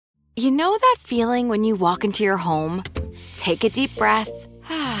You know that feeling when you walk into your home, take a deep breath,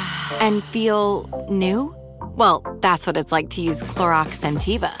 and feel new? Well, that's what it's like to use Clorox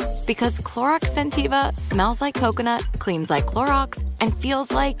Scentiva. Because Clorox Scentiva smells like coconut, cleans like Clorox, and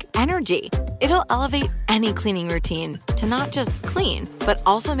feels like energy. It'll elevate any cleaning routine to not just clean, but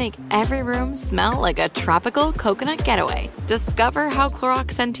also make every room smell like a tropical coconut getaway. Discover how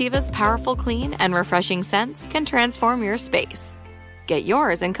Clorox Scentiva's powerful clean and refreshing scents can transform your space. Get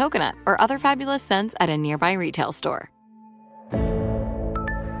yours in coconut or other fabulous scents at a nearby retail store.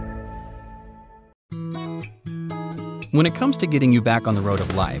 When it comes to getting you back on the road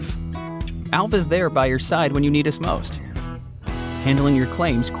of life, Alpha's there by your side when you need us most. Handling your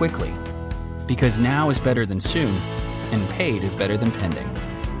claims quickly. Because now is better than soon, and paid is better than pending.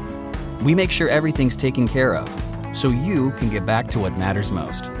 We make sure everything's taken care of, so you can get back to what matters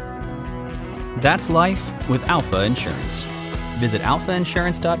most. That's life with Alpha Insurance. Visit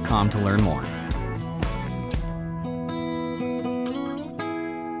alphainsurance.com to learn more.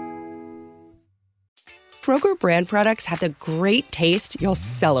 Kroger brand products have the great taste you'll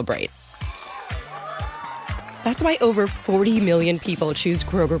celebrate. That's why over 40 million people choose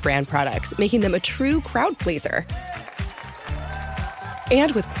Kroger brand products, making them a true crowd pleaser.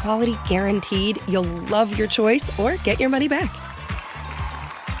 And with quality guaranteed, you'll love your choice or get your money back.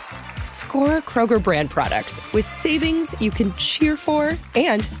 Score Kroger brand products with savings you can cheer for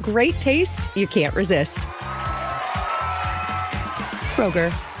and great taste you can't resist.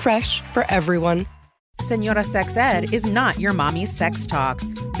 Kroger, fresh for everyone. Señora Sex Ed is not your mommy's sex talk.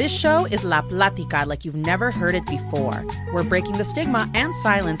 This show is La Plática like you've never heard it before. We're breaking the stigma and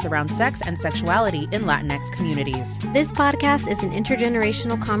silence around sex and sexuality in Latinx communities. This podcast is an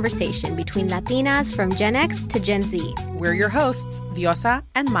intergenerational conversation between Latinas from Gen X to Gen Z. We're your hosts, Diosa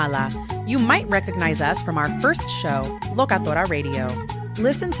and Mala. You might recognize us from our first show, Locatora Radio.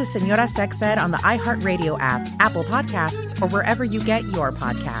 Listen to Señora Sex Ed on the iHeartRadio app, Apple Podcasts, or wherever you get your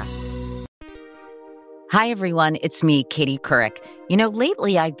podcasts. Hi, everyone. It's me, Katie Couric.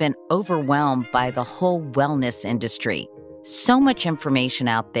 Lately I've been overwhelmed by the whole wellness industry. So much information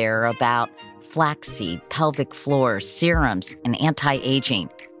out there about flaxseed, pelvic floors, serums, and anti-aging.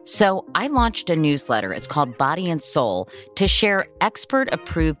 So I launched a newsletter. It's called Body and Soul to share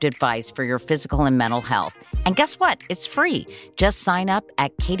expert-approved advice for your physical and mental health. And guess what? It's free. Just sign up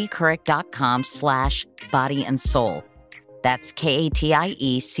at katiecouric.com/body and soul. That's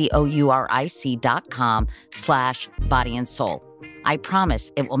KATIECOURIC.com/body and soul. I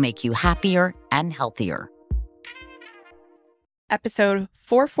promise it will make you happier and healthier. Episode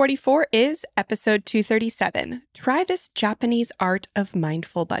 444 is episode 237. Try this Japanese art of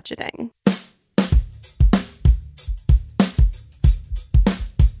mindful budgeting.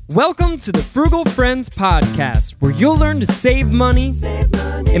 Welcome to the Frugal Friends podcast, where you'll learn to save money,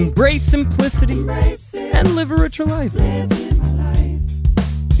 embrace simplicity, and live a richer life.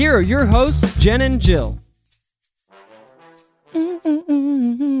 Here are your hosts, Jen and Jill.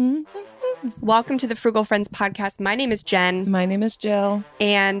 Welcome to the Frugal Friends podcast. My name is Jen. My name is Jill.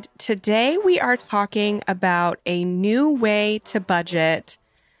 And today we are talking about a new way to budget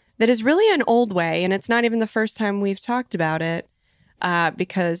that is really an old way. And it's not even the first time we've talked about it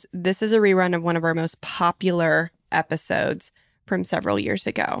because this is a rerun of one of our most popular episodes from several years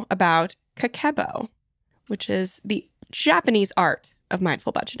ago about Kakeibo, which is the Japanese art of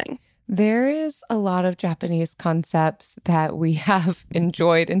mindful budgeting. There is a lot of Japanese concepts that we have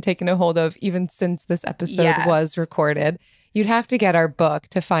enjoyed and taken a hold of even since this episode was recorded. You'd have to get our book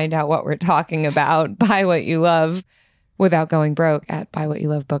to find out what we're talking about. Buy What You Love without going broke at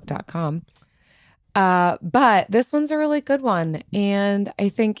buywhatyoulovebook.com. But this one's a really good one. And I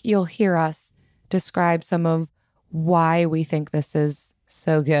think you'll hear us describe some of why we think this is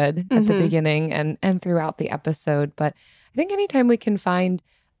so good at the beginning and throughout the episode. But I think anytime we can find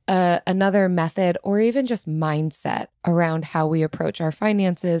another method or even just mindset around how we approach our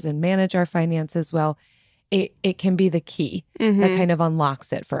finances and manage our finances, well, it can be the key that kind of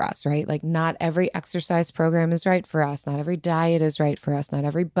unlocks it for us, right? Like not every exercise program is right for us. Not every diet is right for us. Not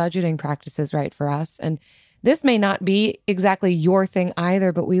every budgeting practice is right for us. And this may not be exactly your thing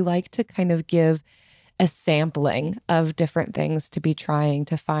either, but we like to kind of give a sampling of different things to be trying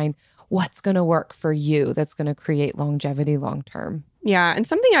to find what's going to work for you that's going to create longevity long term. Yeah. And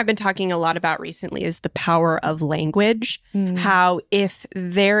something I've been talking a lot about recently is the power of language. How if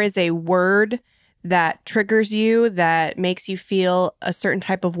there is a word that triggers you, that makes you feel a certain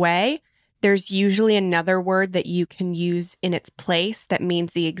type of way, there's usually another word that you can use in its place that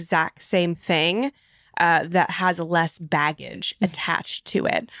means the exact same thing. that has less baggage attached to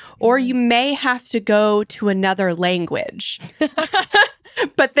it. Or you may have to go to another language.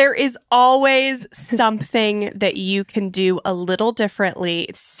 But there is always something that you can do a little differently,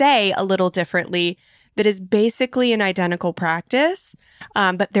 say a little differently, that is basically an identical practice.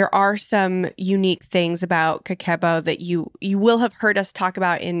 But there are some unique things about Kakeibo that you will have heard us talk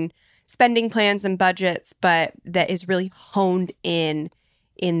about in spending plans and budgets, but that is really honed in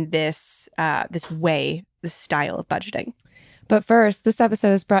this way, this style of budgeting. But first, this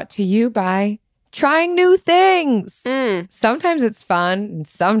episode is brought to you by trying new things. Sometimes it's fun and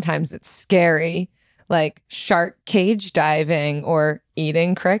sometimes it's scary, like shark cage diving or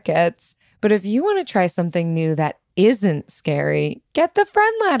eating crickets. But if you want to try something new that isn't scary, get the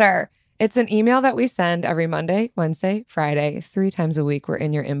Friendletter. It's an email that we send every Monday, Wednesday, Friday, 3 times a week. We're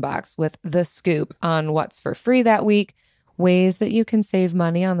in your inbox with the scoop on what's for free that week, ways that you can save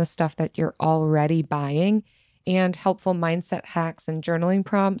money on the stuff that you're already buying, and helpful mindset hacks and journaling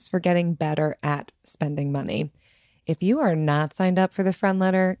prompts for getting better at spending money. If you are not signed up for the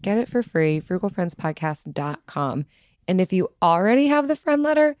Friendletter, get it for free, frugalfriendspodcast.com. And if you already have the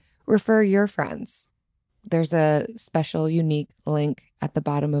Friendletter, refer your friends. There's a special, unique link at the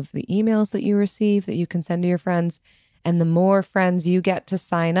bottom of the emails that you receive that you can send to your friends. And the more friends you get to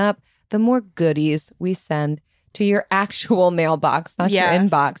sign up, the more goodies we send to your actual mailbox, not your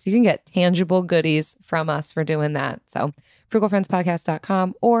inbox. You can get tangible goodies from us for doing that. So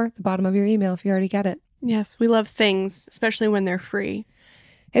frugalfriendspodcast.com or the bottom of your email if you already get it. Yes, we love things, especially when they're free.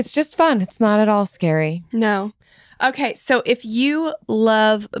 It's just fun. It's not at all scary. No. Okay, so if you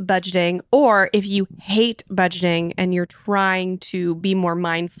love budgeting or if you hate budgeting and you're trying to be more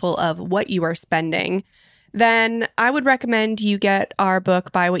mindful of what you are spending, then I would recommend you get our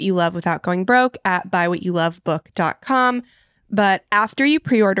book, Buy What You Love Without Going Broke, at buywhatyoulovebook.com. But after you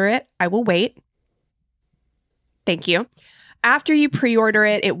pre-order it, I will wait. Thank you. After you pre-order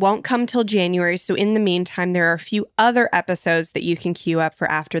it, it won't come till January. So in the meantime, there are a few other episodes that you can queue up for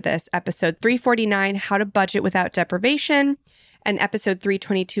after this. Episode 349, How to Budget Without Deprivation. And episode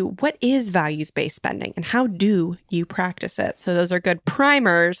 322, What is Values-Based Spending and how do you practice it? So those are good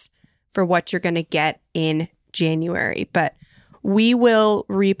primers for what you're going to get in January. But we will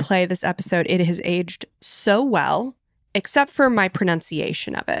replay this episode. It has aged so well, except for my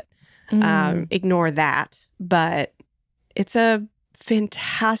pronunciation of it. Ignore that. But it's a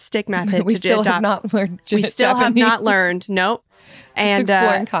fantastic method we to still adopt. Have not learned we still Japanese. have not learned. Nope. And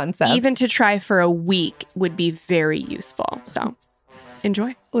exploring concepts. Even to try for a week would be very useful. So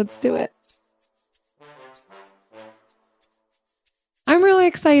enjoy. Let's do it. I'm really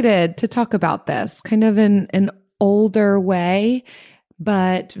excited to talk about this kind of in an older way,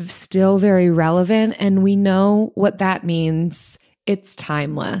 but still very relevant. And we know what that means. It's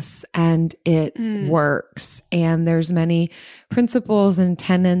timeless and it works. And there's many principles and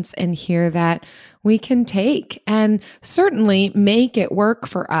tenets in here that we can take and certainly make it work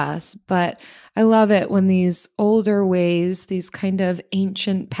for us. But I love it when these older ways, these kind of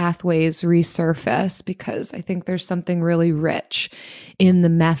ancient pathways resurface, because I think there's something really rich in the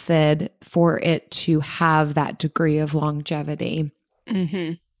method for it to have that degree of longevity.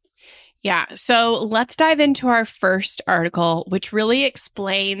 Mm-hmm. Yeah, so let's dive into our first article, which really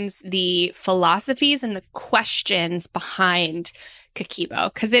explains the philosophies and the questions behind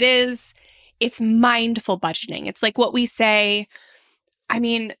Kakeibo, because it's mindful budgeting. It's like what we say, I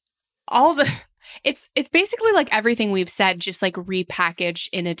mean, it's basically like everything we've said, just like repackaged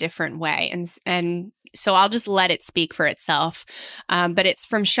in a different way. And so I'll just let it speak for itself. But it's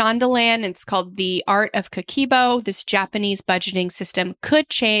from Shondaland. It's called The Art of Kakeibo. This Japanese budgeting system could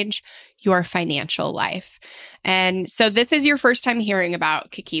change your financial life. And so this is your first time hearing about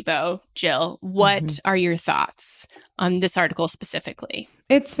Kakeibo. Jill, what are your thoughts on this article specifically?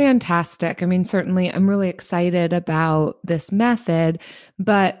 It's fantastic. I mean, certainly I'm really excited about this method,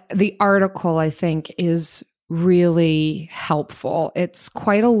 but the article, I think, is really helpful. It's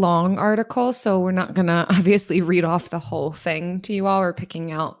quite a long article, so we're not going to obviously read off the whole thing to you all. We're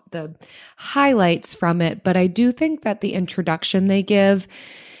picking out the highlights from it, but I do think that the introduction they give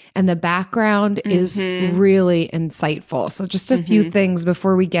and the background is really insightful. So just a few things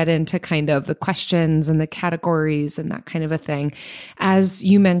before we get into kind of the questions and the categories and that kind of a thing. As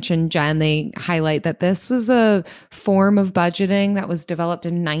you mentioned, Jen, they highlight that this was a form of budgeting that was developed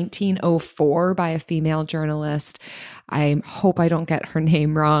in 1904 by a female journalist. I hope I don't get her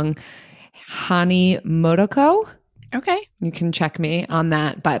name wrong. Hani Motoko. Okay. You can check me on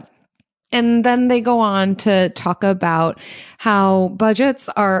that, but And then they go on to talk about how budgets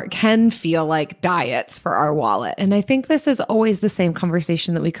can feel like diets for our wallet. And I think this is always the same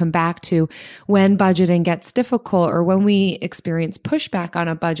conversation that we come back to when budgeting gets difficult or when we experience pushback on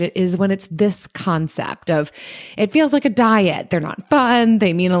a budget, is when it's this concept of it feels like a diet. They're not fun.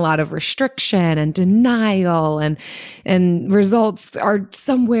 They mean a lot of restriction and denial, and results are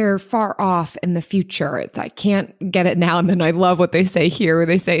somewhere far off in the future. I can't get it now. And then I love what they say here, where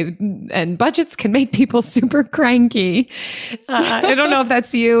they say, and budgets can make people super cranky. I don't know if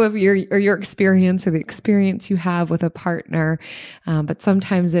that's you, or your experience, or the experience you have with a partner. But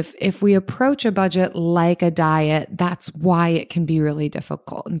sometimes if we approach a budget like a diet, that's why it can be really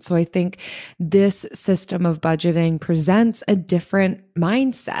difficult. And so I think this system of budgeting presents a different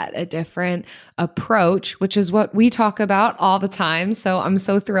mindset, a different approach, which is what we talk about all the time. So I'm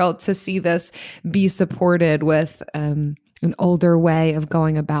so thrilled to see this be supported with an older way of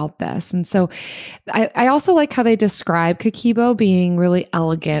going about this. And so I also like how they describe Kakeibo being really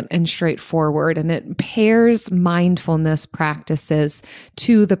elegant and straightforward, and it pairs mindfulness practices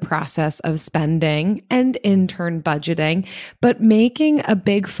to the process of spending and in turn budgeting, but making a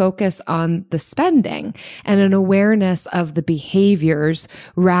big focus on the spending and an awareness of the behaviors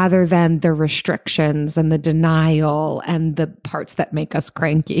rather than the restrictions and the denial and the parts that make us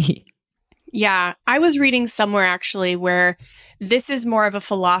cranky. Yeah, I was reading somewhere actually where this is more of a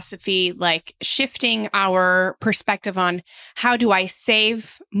philosophy, like shifting our perspective on how do I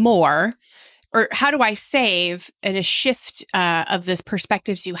save more, or how do I save, and a shift of this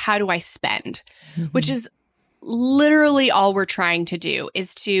perspective to how do I spend, which is literally all we're trying to do,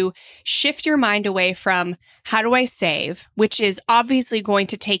 is to shift your mind away from how do I save, which is obviously going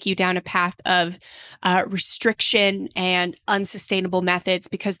to take you down a path of restriction and unsustainable methods,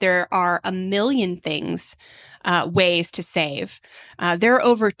 because there are a million things, ways to save. There are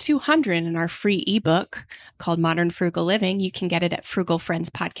over 200 in our free ebook called Modern Frugal Living. You can get it at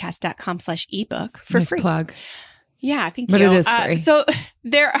frugalfriendspodcast.com/ebook for nice free. Plug. Yeah, thank but you. It is free. So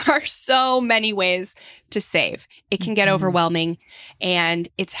there are so many ways to save. It can get overwhelming, and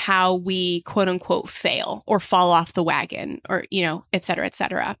it's how we quote unquote fail or fall off the wagon, or, et cetera, et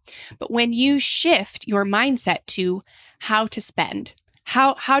cetera. But when you shift your mindset to how to spend,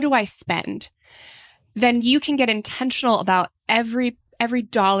 how do I spend, then you can get intentional about every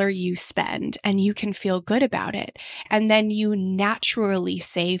dollar you spend, and you can feel good about it. And then you naturally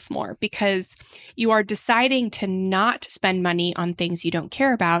save more, because you are deciding to not spend money on things you don't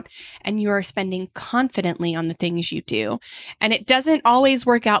care about, and you are spending confidently on the things you do. And it doesn't always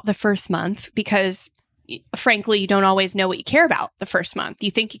work out the first month, because frankly, you don't always know what you care about the first month.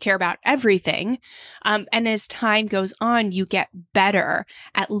 You think you care about everything. And as time goes on, you get better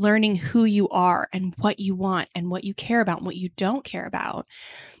at learning who you are and what you want and what you care about and what you don't care about,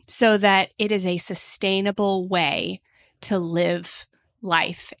 so that it is a sustainable way to live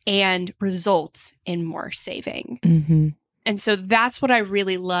life and results in more saving. Mm-hmm. And so that's what I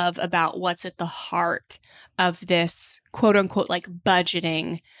really love about what's at the heart of this quote unquote like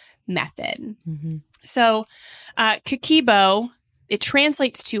budgeting method. Mm-hmm. So Kakeibo, it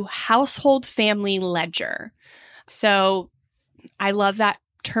translates to household family ledger. So I love that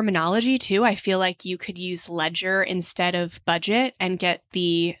terminology too. I feel like you could use ledger instead of budget and get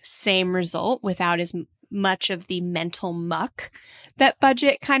the same result without as much of the mental muck that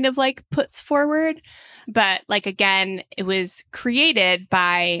budget kind of like puts forward. But like, again, it was created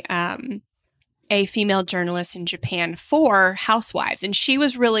by a female journalist in Japan for housewives. And she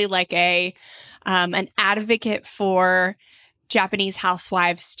was really like an advocate for Japanese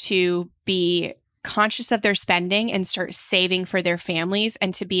housewives to be conscious of their spending and start saving for their families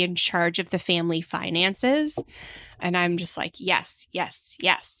and to be in charge of the family finances. And I'm just like, yes, yes,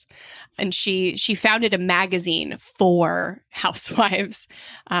 yes. And she founded a magazine for housewives.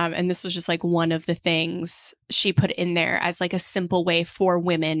 And this was just like one of the things she put in there as like a simple way for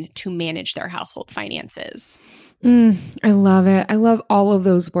women to manage their household finances. I love it. I love all of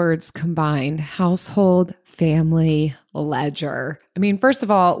those words combined: household, family, ledger. I mean, first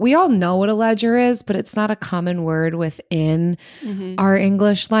of all, we all know what a ledger is, but it's not a common word within our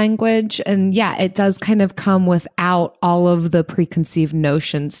English language. And yeah, it does kind of come without all of the preconceived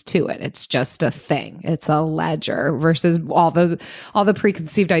notions to it. It's just a thing. It's a ledger versus all the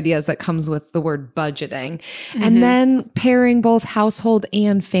preconceived ideas that comes with the word budgeting. And then pairing both household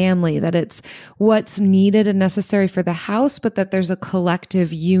and family, that it's what's needed and necessary for the house, but that there's a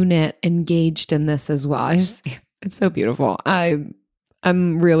collective unit engaged in this as well. It's so beautiful.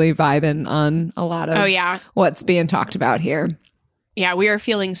 I'm really vibing on a lot of what's being talked about here. Yeah, we are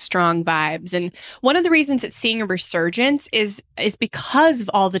feeling strong vibes. And one of the reasons it's seeing a resurgence is because of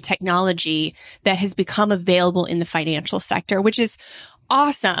all the technology that has become available in the financial sector, which is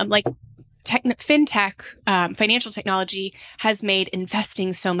awesome. Like fintech, financial technology has made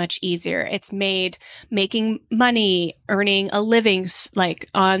investing so much easier. It's made making money, earning a living like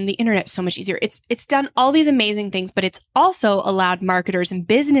on the internet so much easier. It's done all these amazing things, but it's also allowed marketers and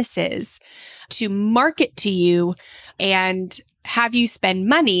businesses to market to you and have you spend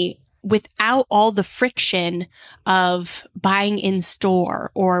money without all the friction of buying in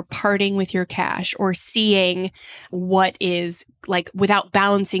store or parting with your cash or seeing what is like without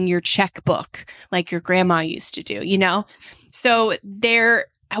balancing your checkbook like your grandma used to do, you know? So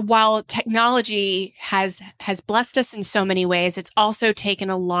while technology has blessed us in so many ways, it's also taken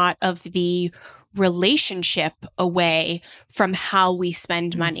a lot of the relationship away from how we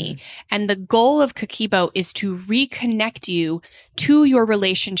spend money. And the goal of Kakeibo is to reconnect you to your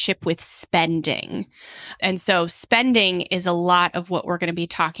relationship with spending. And so spending is a lot of what we're going to be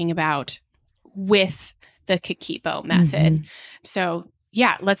talking about with the Kakeibo method. So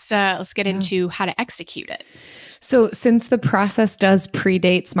yeah, let's get into how to execute it. So since the process does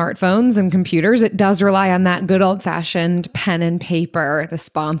predate smartphones and computers, it does rely on that good old-fashioned pen and paper, the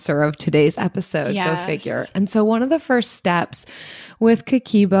sponsor of today's episode, Go figure. And so one of the first steps with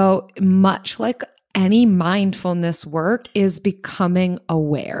Kakeibo, much like any mindfulness work, is becoming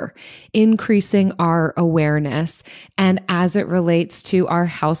aware, increasing our awareness. And as it relates to our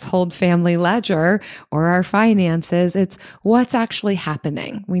household family ledger or our finances, it's what's actually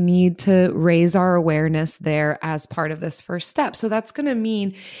happening. We need to raise our awareness there as part of this first step. So that's going to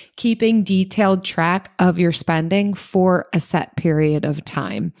mean keeping detailed track of your spending for a set period of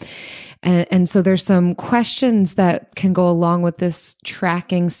time. And so there's some questions that can go along with this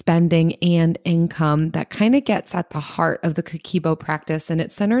tracking spending and income that kind of gets at the heart of the Kakeibo practice. And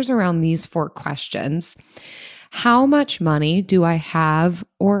it centers around these 4 questions. How much money do I have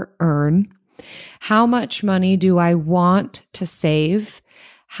or earn? How much money do I want to save?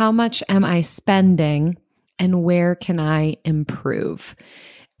 How much am I spending? And where can I improve?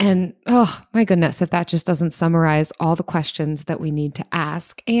 And oh my goodness, if that just doesn't summarize all the questions that we need to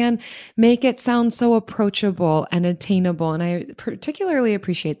ask and make it sound so approachable and attainable. And I particularly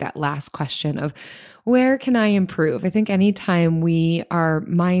appreciate that last question of where can I improve? I think anytime we are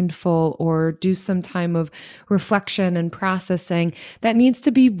mindful or do some time of reflection and processing, that needs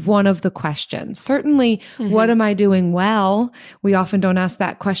to be one of the questions. Certainly, what am I doing well? We often don't ask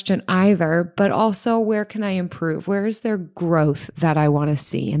that question either, but also where can I improve? Where is there growth that I want to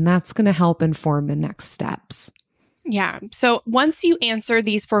see? And that's going to help inform the next steps. Yeah. So once you answer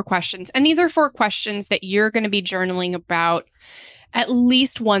these 4 questions, and these are 4 questions that you're going to be journaling about at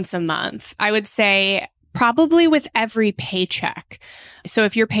least once a month, I would say probably with every paycheck. So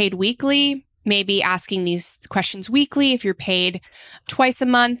if you're paid weekly, maybe asking these questions weekly. If you're paid twice a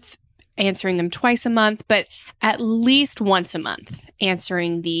month, answering them twice a month, but at least once a month,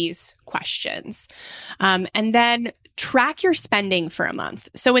 answering these questions. And then track your spending for a month.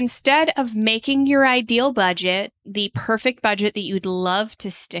 So instead of making your ideal budget, the perfect budget that you'd love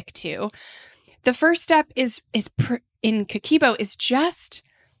to stick to, the first step in Kakeibo is just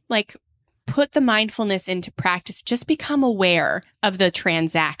like put the mindfulness into practice. Just become aware of the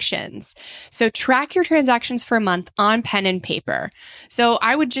transactions. So track your transactions for a month on pen and paper. So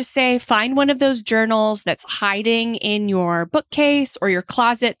I would just say find one of those journals that's hiding in your bookcase or your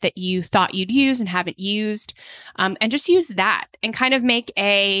closet that you thought you'd use and haven't used, and just use that and kind of make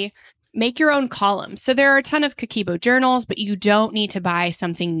your own column. So there are a ton of Kakeibo journals, but you don't need to buy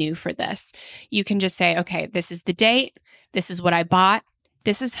something new for this. You can just say, okay, this is the date. This is what I bought.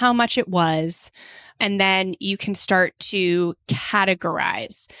 This is how much it was. And then you can start to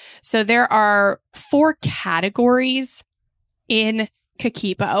categorize. So there are 4 categories in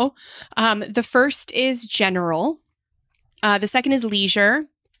Kakeibo. The first is general. The second is leisure.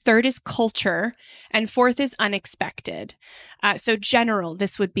 Third is culture, and 4th is unexpected. So general,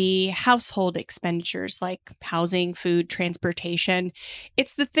 this would be household expenditures like housing, food, transportation.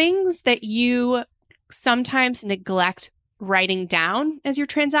 It's the things that you sometimes neglect writing down as your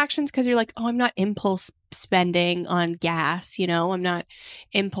transactions because you're like, oh, I'm not impulse spending on gas, I'm not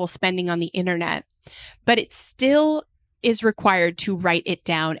impulse spending on the internet. But it still is required to write it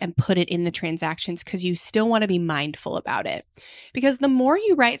down and put it in the transactions because you still want to be mindful about it. Because the more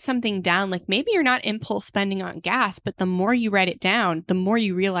you write something down, like maybe you're not impulse spending on gas, but the more you write it down, the more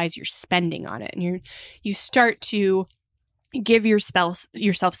you realize you're spending on it. And you start to give yourself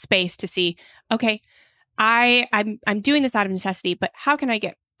space to see, okay, I'm doing this out of necessity, but how can I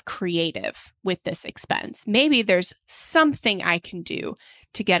get creative with this expense. Maybe there's something I can do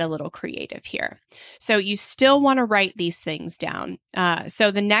to get a little creative here. So you still want to write these things down.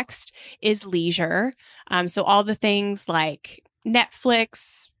 So the next is leisure. So all the things like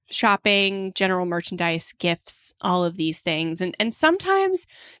Netflix, shopping, general merchandise, gifts, all of these things. And sometimes,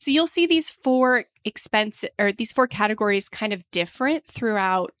 so you'll see these four categories kind of different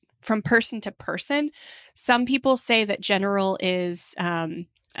throughout from person to person. Some people say that general is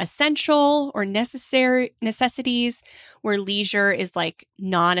essential or necessities, where leisure is like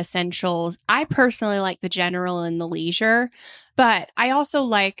non-essentials. I personally like the general and the leisure, but I also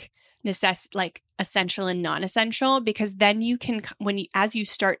like essential and non-essential, because then you can, as you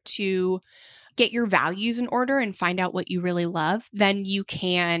start to get your values in order and find out what you really love, then you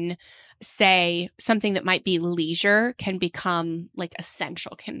can say something that might be leisure can become like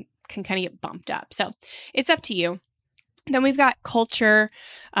essential, can kind of get bumped up. So it's up to you. Then we've got culture,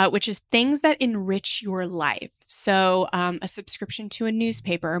 which is things that enrich your life. So a subscription to a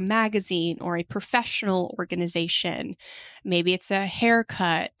newspaper or magazine or a professional organization. Maybe it's a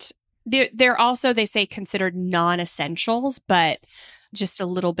haircut. They're also, they say, considered non-essentials, but just a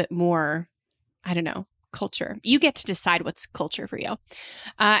little bit more, I don't know, culture. You get to decide what's culture for you.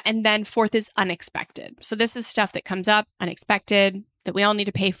 And then fourth is unexpected. So this is stuff that comes up, unexpected, that we all need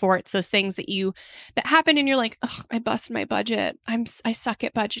to pay for. It's those things that happen and you're like, oh, I busted my budget. I suck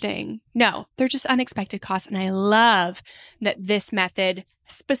at budgeting. No, they're just unexpected costs. And I love that this method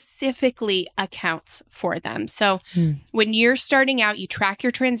specifically accounts for them. So when you're starting out, you track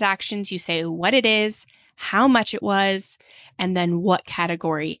your transactions, you say what it is, how much it was, and then what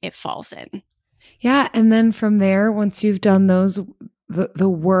category it falls in. Yeah. And then from there, once you've done the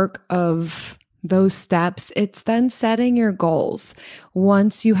work of those steps, it's then setting your goals.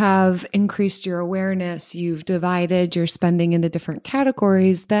 Once you have increased your awareness, you've divided your spending into different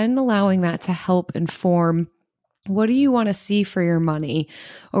categories, then allowing that to help inform what do you want to see for your money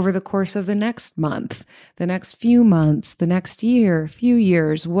over the course of the next month, the next few months, the next year, few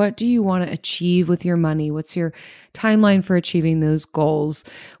years? What do you want to achieve with your money? What's your timeline for achieving those goals?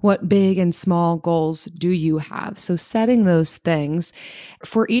 What big and small goals do you have? So setting those things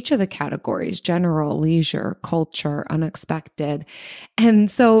for each of the categories: general, leisure, culture, unexpected. And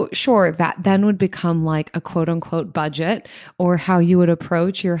so sure, that then would become like a quote unquote budget, or how you would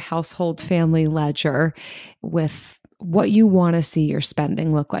approach your household family ledger with what you want to see your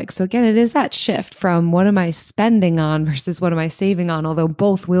spending look like. So again, it is that shift from what am I spending on versus what am I saving on, although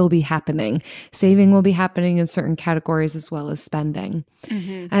both will be happening. Saving will be happening in certain categories as well as spending.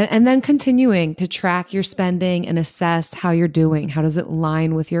 And then continuing to track your spending and assess how you're doing. How does it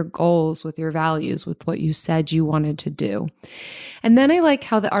line with your goals, with your values, with what you said you wanted to do? And then I like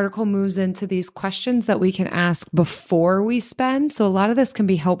how the article moves into these questions that we can ask before we spend. So a lot of this can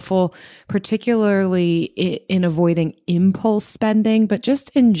be helpful, particularly in avoiding impulse spending, but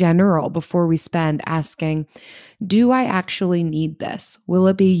just in general, before we spend, asking, do I actually need this? Will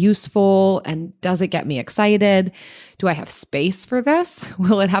it be useful? And does it get me excited? Do I have space for this?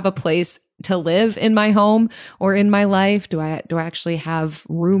 Will it have a place to live in my home or in my life? Do I actually have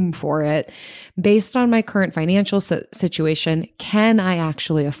room for it? Based on my current financial situation, can I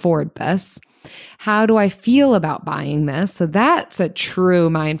actually afford this? How do I feel about buying this? So that's a true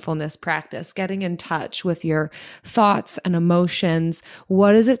mindfulness practice, getting in touch with your thoughts and emotions.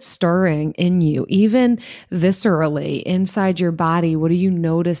 What is it stirring in you? Even viscerally inside your body, what are you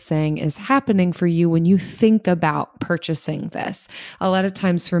noticing is happening for you when you think about purchasing this? A lot of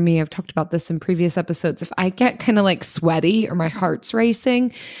times for me, I've talked about this in previous episodes, if I get kind of like sweaty or my heart's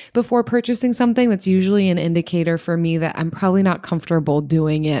racing before purchasing something, that's usually an indicator for me that I'm probably not comfortable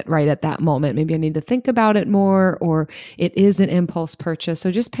doing it right at that moment. Maybe I need to think about it more, or it is an impulse purchase.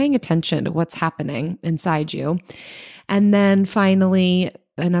 So just paying attention to what's happening inside you. And then finally,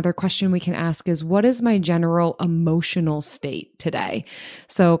 another question we can ask is, what is my general emotional state today?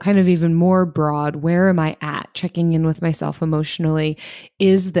 So kind of even more broad, where am I at? Checking in with myself emotionally.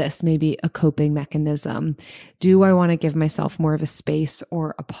 Is this maybe a coping mechanism? Do I want to give myself more of a space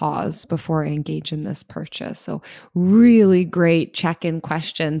or a pause before I engage in this purchase? So really great check-in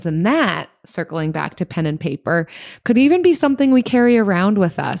questions. And that, circling back to pen and paper, could even be something we carry around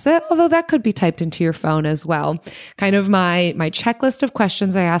with us, although that could be typed into your phone as well. Kind of my checklist of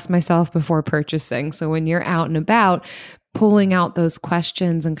questions I ask myself before purchasing. So when you're out and about, pulling out those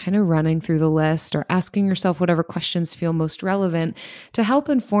questions and kind of running through the list, or asking yourself whatever questions feel most relevant to help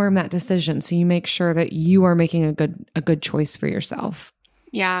inform that decision, so you make sure that you are making a good choice for yourself.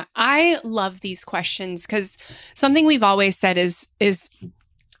 Yeah, I love these questions because something we've always said is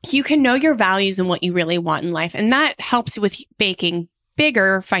you can know your values and what you really want in life, and that helps with making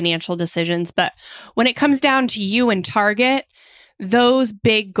bigger financial decisions. But when it comes down to you and Target, those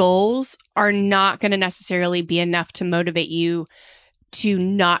big goals are not going to necessarily be enough to motivate you to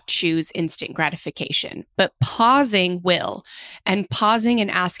not choose instant gratification. But pausing will. And pausing and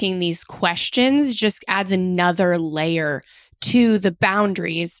asking these questions just adds another layer to the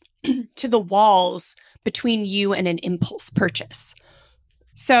boundaries, to the walls between you and an impulse purchase.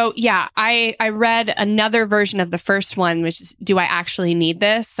 So yeah, I read another version of the first one, which is, do I actually need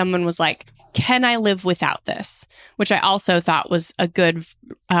this? Someone was like, can I live without this? Which I also thought was a good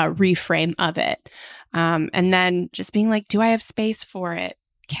reframe of it. And then just being like, do I have space for it?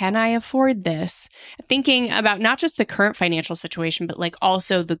 Can I afford this? Thinking about not just the current financial situation, but like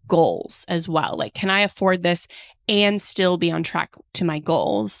also the goals as well. Like, can I afford this and still be on track to my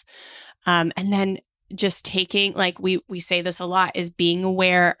goals? And then just taking, like we say this a lot, is being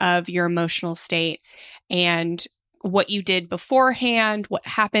aware of your emotional state and what you did beforehand, what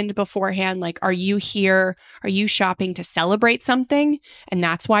happened beforehand. Like, are you here? Are you shopping to celebrate something? And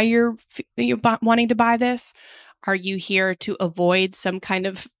that's why you're wanting to buy this? Are you here to avoid some kind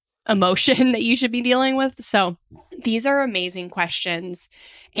of emotion that you should be dealing with? So these are amazing questions.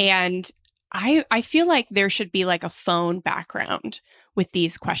 And I feel like there should be like a phone background with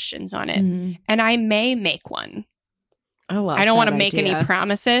these questions on it. Mm-hmm. And I may make one. I don't want to make any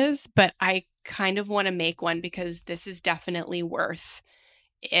promises, but I kind of want to make one because this is definitely worth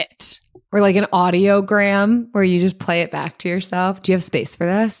it. Or like an audiogram where you just play it back to yourself. Do you have space for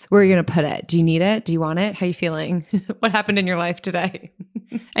this? Where are you going to put it? Do you need it? Do you want it? How are you feeling? What happened in your life today?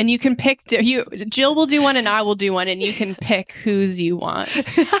 And you can pick, Jill will do one and I will do one, and you can pick whose you want.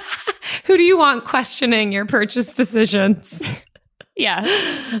 Who do you want questioning your purchase decisions? Yeah.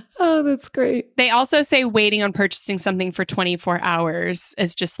 Oh, that's great. They also say waiting on purchasing something for 24 hours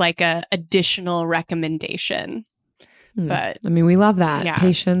is just like a additional recommendation. But I mean, we love that. Yeah.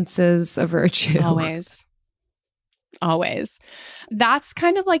 Patience is a virtue. Always. That's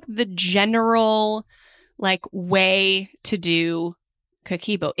kind of like the general like way to do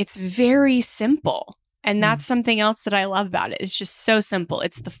Kakeibo. It's very simple. And that's something else that I love about it. It's just so simple.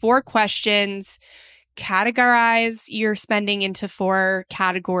 It's the 4 questions. Categorize your spending into 4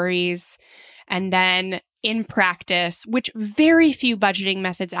 categories, and then in practice, which very few budgeting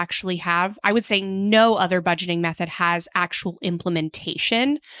methods actually have. I would say no other budgeting method has actual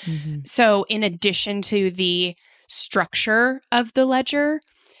implementation. Mm-hmm. So in addition to the structure of the ledger,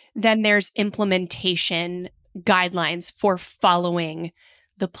 then there's implementation guidelines for following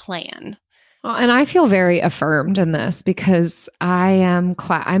the plan. Well, and I feel very affirmed in this because I'm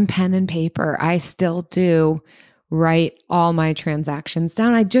pen and paper. I still do write all my transactions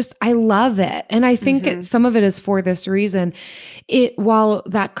down. I love it. And I think some of it is for this reason. While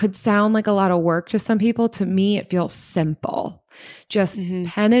that could sound like a lot of work to some people, to me, it feels simple. Just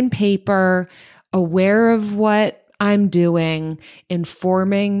pen and paper, aware of what I'm doing,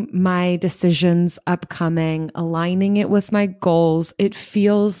 informing my decisions upcoming, aligning it with my goals. It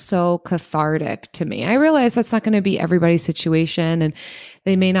feels so cathartic to me. I realize that's not going to be everybody's situation, and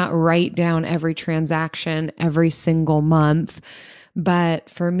they may not write down every transaction every single month. But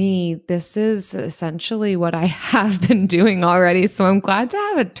for me, this is essentially what I have been doing already. So I'm glad to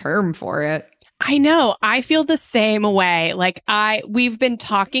have a term for it. I know. I feel the same way. Like we've been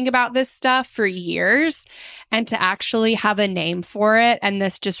talking about this stuff for years, and to actually have a name for it, and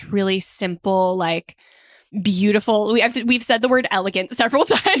this just really simple, like beautiful. We've said the word elegant several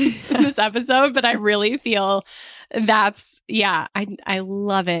times in this episode, but I really feel I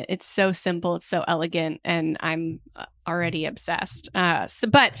love it. It's so simple. It's so elegant, and I'm already obsessed.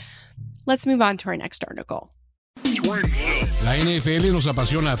 But let's move on to our next article. La NFL nos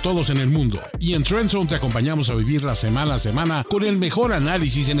apasiona a todos en el mundo, y en Trendzone te acompañamos a vivirla semana a semana con el mejor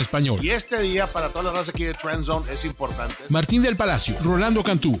análisis en español. Y este día, para toda la raza aquí de Trendzone, es importante. Martín del Palacio, Rolando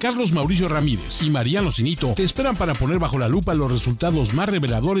Cantú, Carlos Mauricio Ramírez y Mariano Cinito te esperan para poner bajo la lupa los resultados más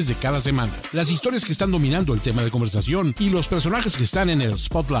reveladores de cada semana, las historias que están dominando el tema de conversación y los personajes que están en el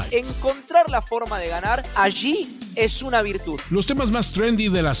spotlight. Encontrar la forma de ganar allí es una virtud. Los temas más trendy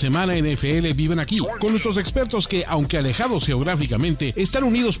de la semana NFL viven aquí, con nuestros expertos que, aunque alejados geográficamente, están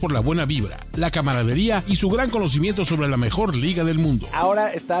unidos por la buena vibra, la camaradería y su gran conocimiento sobre la mejor liga del mundo.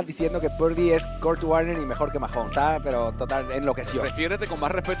 Ahora está diciendo que Purdy es Kurt Warner y mejor que Mahomes. Está, pero total, enloqueció. Refiérete con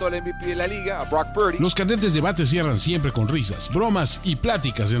más respeto al MVP de la liga, a Brock Purdy. Los candentes debates cierran siempre con risas, bromas y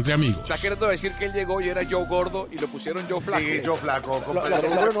pláticas entre amigos. ¿Estás queriendo decir que él llegó y era Joe Gordo y lo pusieron Joe Flaco? Sí, Joe Flaco. Lo que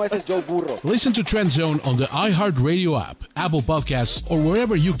seguro no es Joe Burro. Listen to Trendzone on the iHeartRadio app, Apple Podcasts, or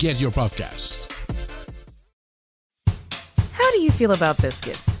wherever you get your podcasts. How do you feel about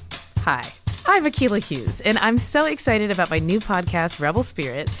biscuits? Hi, I'm Akilah Hughes, and I'm so excited about my new podcast, Rebel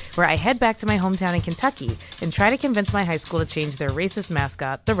Spirit, where I head back to my hometown in Kentucky and try to convince my high school to change their racist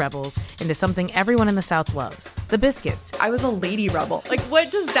mascot, the Rebels, into something everyone in the South loves, the Biscuits. I was a lady rebel. Like,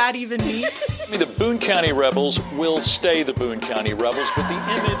 what does that even mean? The Boone County Rebels will stay the Boone County Rebels, but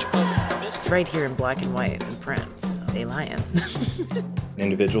the image of... It's right here in black and white in print, so they lying. An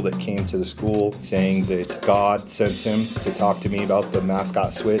individual that came to the school saying that God sent him to talk to me about the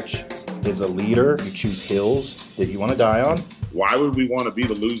mascot switch is a leader. You choose hills that you want to die on. Why would we want to be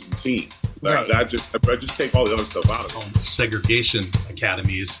the losing team? I just take all the other stuff out of it. Segregation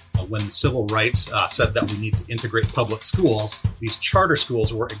academies, when civil rights said that we need to integrate public schools, these charter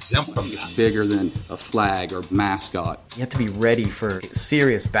schools were exempt from that. Bigger than a flag or mascot. You have to be ready for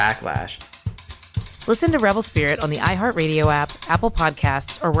serious backlash. Listen to Rebel Spirit on the iHeartRadio app, Apple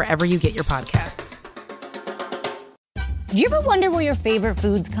Podcasts, or wherever you get your podcasts. Do you ever wonder where your favorite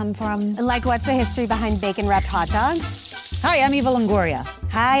foods come from? Like, what's the history behind bacon-wrapped hot dogs? Hi, I'm Eva Longoria.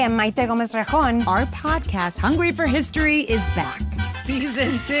 Hi, I'm Maite Gomez-Rejon. Our podcast, Hungry for History, is back.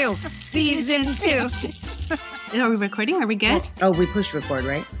 Season 2. Season 2. Are we recording? Are we good? Oh, we pushed record,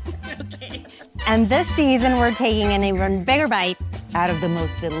 right? Okay. And this season, we're taking an even bigger bite out of the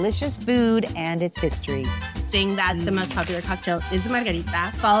most delicious food and its history. Saying that the most popular cocktail is the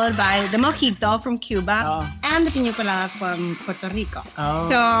margarita, followed by the mojito from Cuba and the piña colada from Puerto Rico.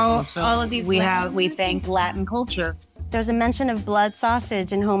 So all of these we thank Latin culture. There's a mention of blood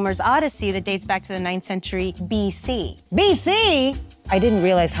sausage in Homer's Odyssey that dates back to the 9th century BC. BC? I didn't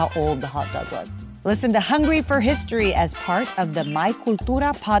realize how old the hot dog was. Listen to Hungry for History as part of the My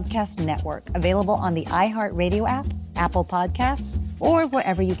Cultura Podcast Network, available on the iHeartRadio app, Apple Podcasts, or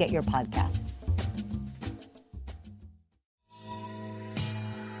wherever you get your podcasts.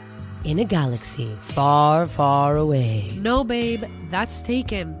 In a galaxy far, far away. No, babe, that's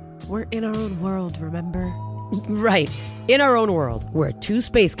taken. We're in our own world, remember? Right. In our own world, we're two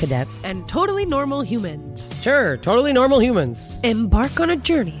space cadets. And totally normal humans. Sure, totally normal humans. Embark on a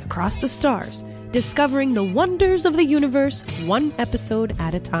journey across the stars, discovering the wonders of the universe, one episode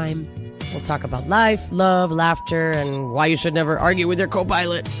at a time. We'll talk about life, love, laughter, and why you should never argue with your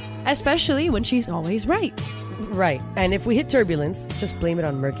co-pilot. Especially when she's always right. Right. And if we hit turbulence, just blame it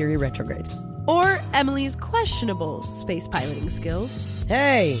on Mercury retrograde. Or Emily's questionable space piloting skills.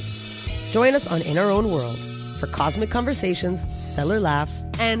 Hey, join us on In Our Own World for cosmic conversations, stellar laughs,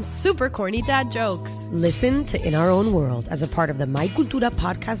 and super corny dad jokes. Listen to In Our Own World as a part of the My Cultura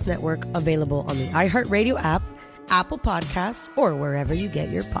Podcast Network, available on the iHeartRadio app, Apple Podcasts, or wherever you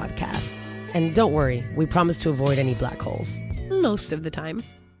get your podcasts. And don't worry, we promise to avoid any black holes. Most of the time.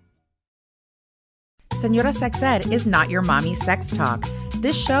 Señora Sex Ed is not your mommy sex talk.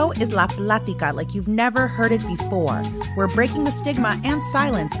 This show is La Plática like you've never heard it before. We're breaking the stigma and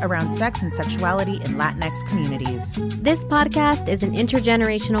silence around sex and sexuality in Latinx communities. This podcast is an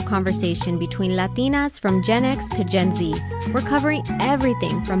intergenerational conversation between Latinas from Gen X to Gen Z. We're covering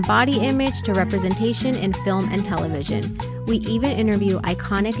everything from body image to representation in film and television. We even interview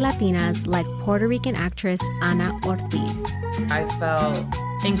iconic Latinas like Puerto Rican actress Ana Ortiz. I felt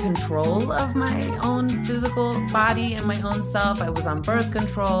in control of my own physical body and my own self. I was on birth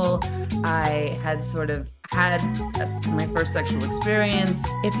control. I had sort of had my first sexual experience.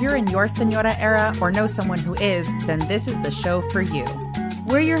 If you're in your Señora era or know someone who is, then this is the show for you.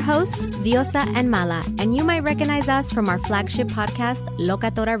 We're your hosts, Diosa and Mala, and you might recognize us from our flagship podcast,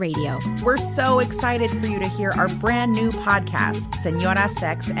 Locatora Radio. We're so excited for you to hear our brand new podcast, Señora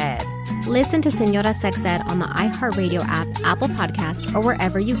Sex Ed. Listen to Señora Sex Ed on the iHeartRadio app, Apple Podcasts, or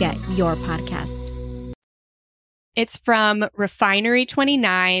wherever you get your podcast. It's from Refinery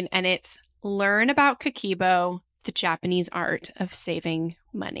 29, and it's Learn About Kakeibo, the Japanese art of saving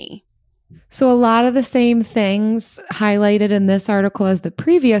money. So a lot of the same things highlighted in this article as the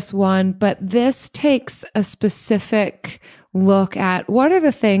previous one, but this takes a specific look at what are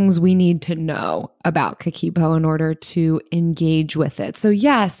the things we need to know about Kakeibo in order to engage with it. So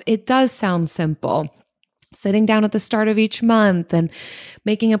yes, it does sound simple. Sitting down at the start of each month and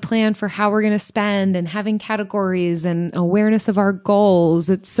making a plan for how we're going to spend and having categories and awareness of our goals.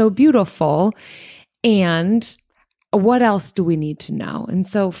 It's so beautiful. And what else do we need to know? And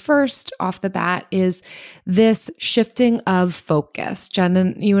so first off the bat is this shifting of focus.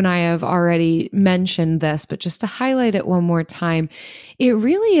 Jen, you and I have already mentioned this, but just to highlight it one more time, it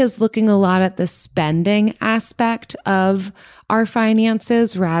really is looking a lot at the spending aspect of our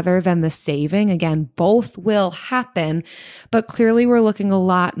finances rather than the saving. Again, both will happen, but clearly we're looking a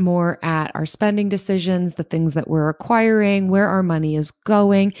lot more at our spending decisions, the things that we're acquiring, where our money is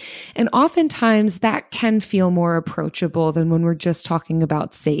going. And oftentimes that can feel more approachable than when we're just talking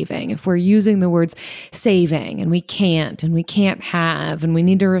about saving. If we're using the words saving and we can't have, and we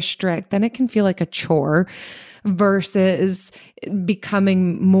need to restrict, then it can feel like a chore versus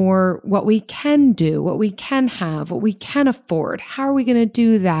becoming more what we can do, what we can have, what we can afford. How are we going to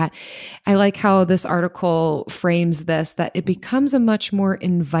do that? I like how this article frames this, that it becomes a much more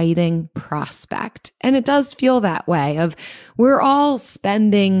inviting prospect. And it does feel that way of we're all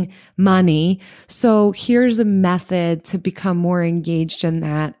spending money. So here's a method to become more engaged in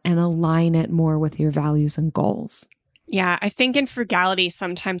that and align it more with your values and goals. Yeah, I think in frugality,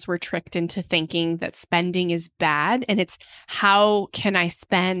 sometimes we're tricked into thinking that spending is bad. And it's how can I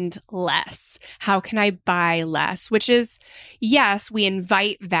spend less? How can I buy less? Which is, yes, we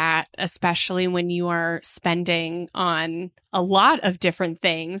invite that, especially when you are spending on a lot of different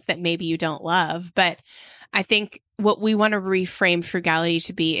things that maybe you don't love. But I think what we want to reframe frugality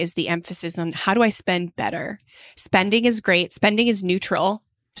to be is the emphasis on how do I spend better? Spending is great. Spending is neutral.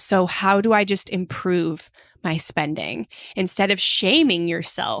 So how do I just improve my spending instead of shaming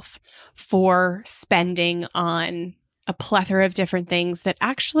yourself for spending on a plethora of different things that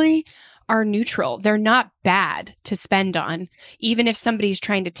actually are neutral? They're not bad to spend on. Even if somebody's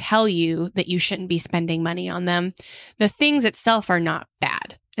trying to tell you that you shouldn't be spending money on them, the things itself are not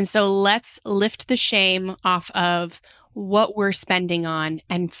bad. And so let's lift the shame off of what we're spending on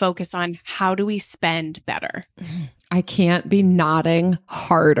and focus on how do we spend better. I can't be nodding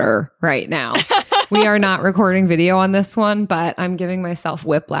harder right now. We are not recording video on this one, but I'm giving myself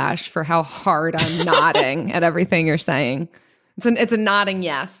whiplash for how hard I'm nodding at everything you're saying. It's a nodding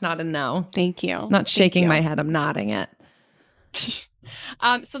yes, not a no. Thank you. Not shaking my head, I'm nodding it.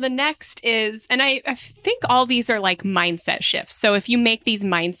 So the next is, and I think all these are like mindset shifts. So if you make these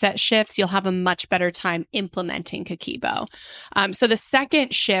mindset shifts, you'll have a much better time implementing Kakeibo. So the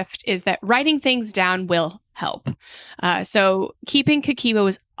second shift is that writing things down will help. So keeping Kakeibo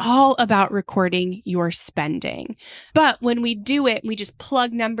is all about recording your spending. But when we do it, we just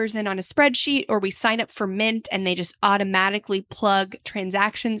plug numbers in on a spreadsheet, or we sign up for Mint and they just automatically plug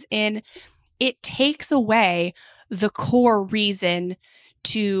transactions in. It takes away the core reason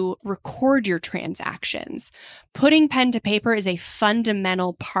to record your transactions. Putting pen to paper is a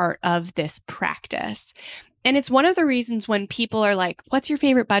fundamental part of this practice. And it's one of the reasons when people are like, what's your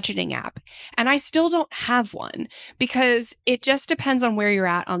favorite budgeting app? And I still don't have one, because it just depends on where you're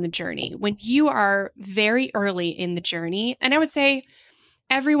at on the journey. When you are very early in the journey, and I would say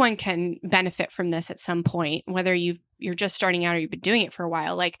everyone can benefit from this at some point, whether you're just starting out or you've been doing it for a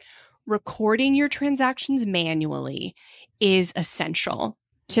while, like recording your transactions manually is essential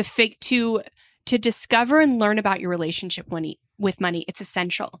to discover and learn about your relationship with money. It's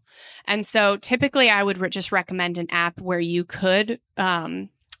essential. And so typically I would just recommend an app where you could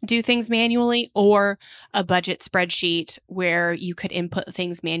do things manually, or a budget spreadsheet where you could input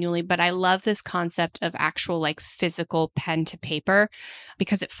things manually. But I love this concept of actual like physical pen to paper,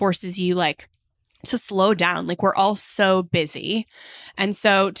 because it forces you like to slow down. Like we're all so busy. And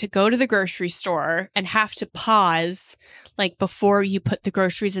so to go to the grocery store and have to pause like before you put the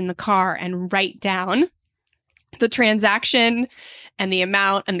groceries in the car and write down the transaction and the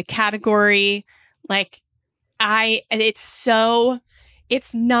amount and the category,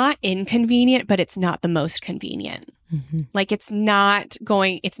 it's not inconvenient, but it's not the most convenient. Mm-hmm. Like it's not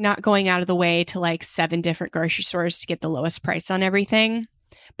going out of the way to like 7 different grocery stores to get the lowest price on everything.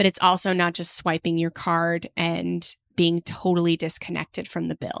 But it's also not just swiping your card and being totally disconnected from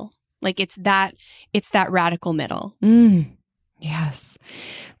the bill. Like it's that radical middle. Yes.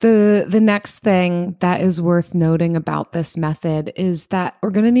 The next thing that is worth noting about this method is that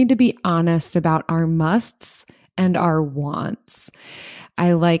we're going to need to be honest about our musts and our wants.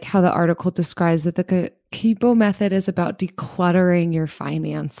 I like how the article describes that the Kakeibo method is about decluttering your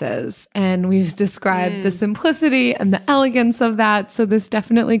finances. And we've described the simplicity and the elegance of that. So this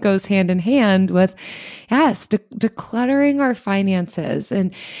definitely goes hand in hand with, yes, decluttering our finances.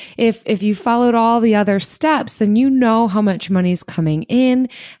 And if you followed all the other steps, then you know how much money's coming in,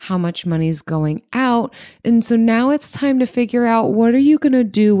 how much money's going out. And so now it's time to figure out, what are you going to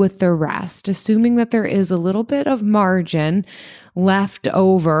do with the rest? Assuming that there is a little bit of margin left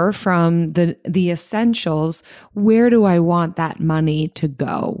over from the essentials, where do I want that money to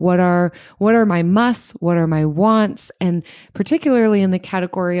go? What are my musts? What are my wants? And particularly in the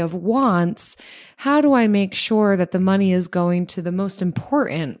category of wants, how do I make sure that the money is going to the most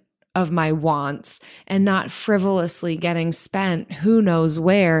important of my wants and not frivolously getting spent who knows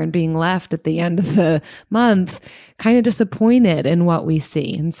where and being left at the end of the month kind of disappointed in what we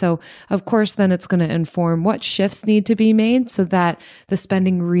see. And so, of course, then it's going to inform what shifts need to be made so that the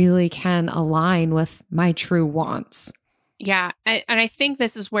spending really can align with my true wants. Yeah. And I think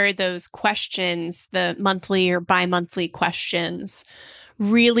this is where those questions, the monthly or bi-monthly questions,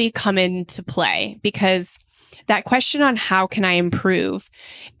 really come into play, because that question on how can I improve,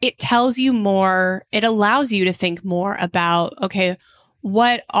 it tells you more, it allows you to think more about, okay,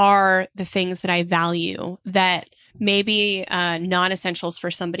 what are the things that I value that may be non-essentials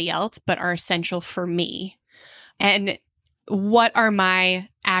for somebody else, but are essential for me? And what are my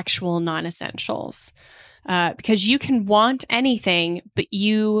actual non-essentials? Because you can want anything, but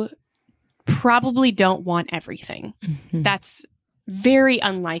you probably don't want everything. Mm-hmm. That's very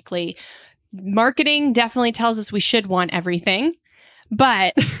unlikely. Marketing definitely tells us we should want everything.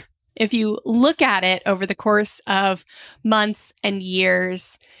 But if you look at it over the course of months and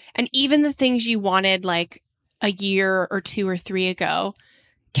years, and even the things you wanted like a year or 2 or 3 ago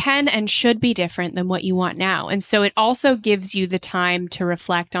can and should be different than what you want now. And so it also gives you the time to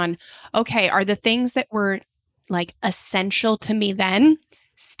reflect on, okay, are the things that were like essential to me then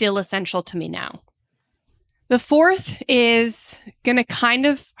still essential to me now? The fourth is going to kind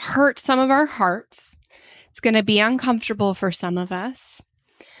of hurt some of our hearts. It's going to be uncomfortable for some of us,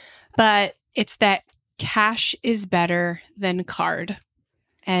 but it's that cash is better than card.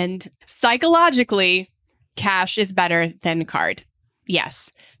 And psychologically, cash is better than card. Yes,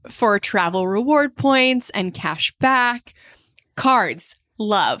 for travel reward points and cash back, cards,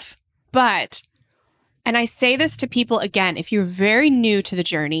 love. But, and I say this to people again, if you're very new to the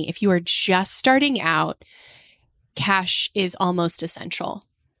journey, if you are just starting out, cash is almost essential.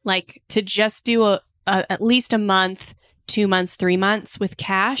 Like to just do at least a month, 2 months, 3 months with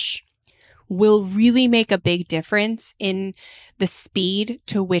cash will really make a big difference in the speed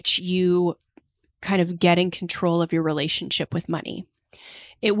to which you kind of get in control of your relationship with money.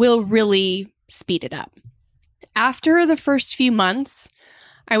 It will really speed it up. After the first few months,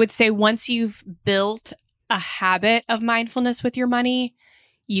 I would say once you've built a habit of mindfulness with your money,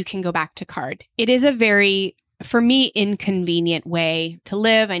 you can go back to card. It is a very, for me, inconvenient way to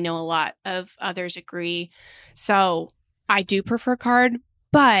live. I know a lot of others agree. So I do prefer card,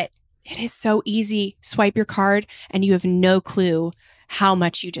 but it is so easy. Swipe your card and you have no clue how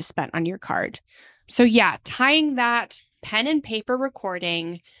much you just spent on your card. So yeah, tying that pen and paper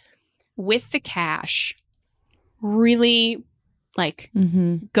recording with the cash, really like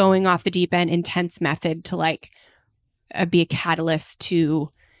going off the deep end, intense method to like be a catalyst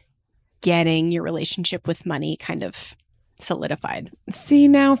to getting your relationship with money kind of solidified. See,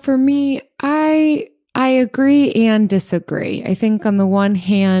 now for me, I agree and disagree. I think on the one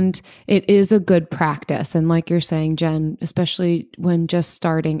hand, it is a good practice. And like you're saying, Jen, especially when just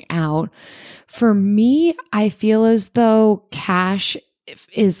starting out, for me, I feel as though cash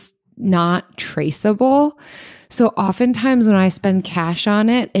is not traceable. So oftentimes when I spend cash on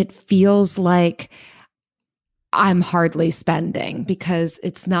it, it feels like I'm hardly spending because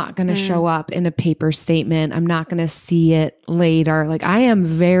it's not going to show up in a paper statement. I'm not going to see it later. Like I am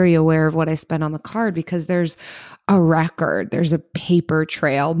very aware of what I spend on the card because there's a record, there's a paper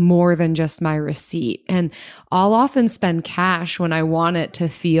trail more than just my receipt. And I'll often spend cash when I want it to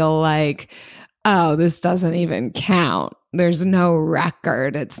feel like, oh, this doesn't even count. There's no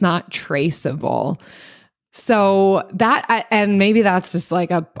record. It's not traceable. So that, and maybe that's just like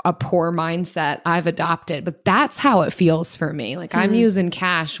a poor mindset I've adopted, but that's how it feels for me. Like I'm using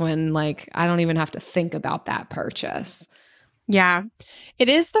cash when like, I don't even have to think about that purchase. Yeah. It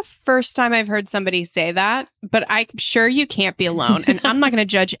is the first time I've heard somebody say that, but I'm sure you can't be alone. And I'm not going to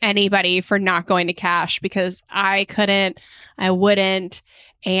judge anybody for not going to cash because I wouldn't.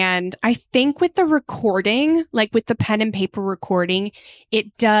 And I think with the recording, like with the pen and paper recording,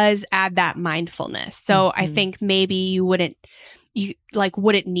 it does add that mindfulness. So I think maybe you wouldn't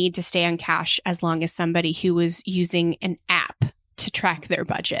need to stay on cash as long as somebody who was using an app to track their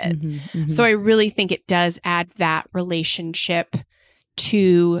budget. So I really think it does add that relationship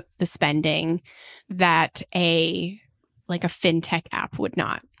to the spending that a fintech app would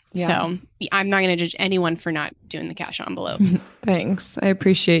not. Yeah. So I'm not going to judge anyone for not doing the cash envelopes. Thanks. I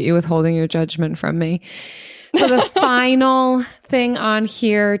appreciate you withholding your judgment from me. So the final thing on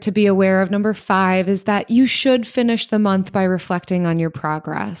here to be aware of, number 5, is that you should finish the month by reflecting on your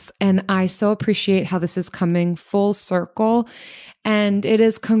progress. And I so appreciate how this is coming full circle. And it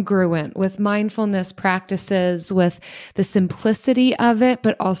is congruent with mindfulness practices, with the simplicity of it,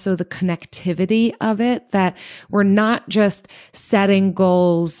 but also the connectivity of it, that we're not just setting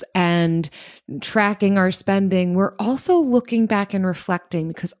goals and tracking our spending. We're also looking back and reflecting,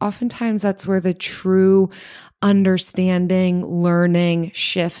 because oftentimes that's where the true understanding, learning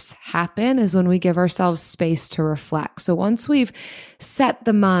shifts happen, is when we give ourselves space to reflect. So once we've set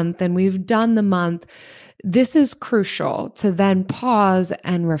the month and we've done the month, this is crucial to then pause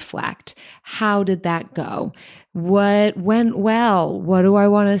and reflect. How did that go? What went well? What do I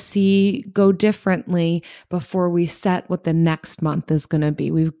want to see go differently before we set what the next month is going to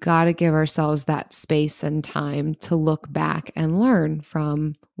be? We've got to give ourselves that space and time to look back and learn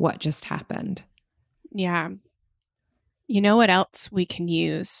from what just happened. Yeah. You know what else we can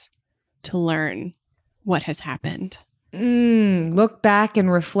use to learn what has happened? Look back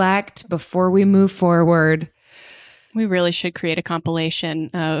and reflect before we move forward. We really should create a compilation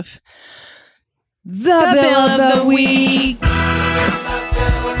of the Bill of the Week.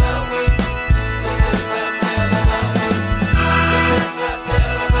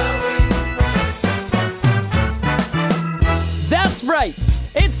 That's right.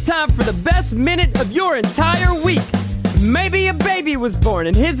 It's time for the best minute of your entire week. Maybe a baby was born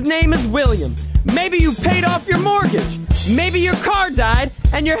and his name is William. Maybe you paid off your mortgage. Maybe your car died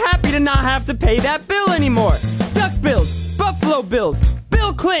and you're happy to not have to pay that bill anymore. Duck bills, Buffalo Bills,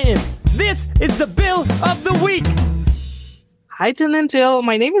 Bill Clinton. This is the Bill of the Week. Hi, Jen and Jill.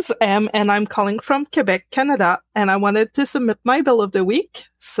 My name is Em, and I'm calling from Quebec, Canada, and I wanted to submit my Bill of the Week.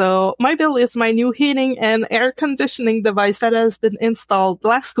 So my bill is my new heating and air conditioning device that has been installed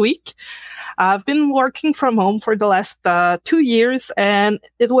last week. I've been working from home for the last 2 years, and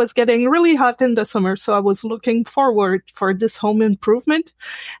it was getting really hot in the summer, so I was looking forward for this home improvement,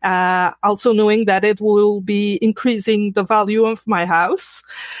 also knowing that it will be increasing the value of my house.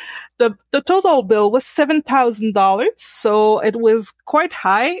 The total bill was $7,000, so it was quite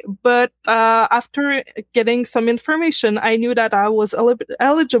high, but after getting some information, I knew that I was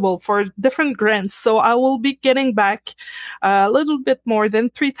eligible for different grants, so I will be getting back a little bit more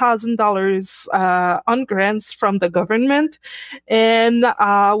than $3,000 on grants from the government, and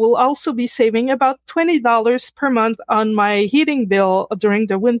will also be saving about $20 per month on my heating bill during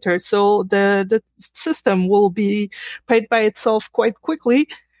the winter, so the system will be paid by itself quite quickly.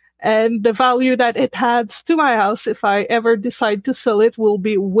 And the value that it adds to my house, if I ever decide to sell it, will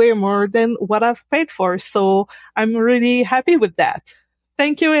be way more than what I've paid for. So I'm really happy with that.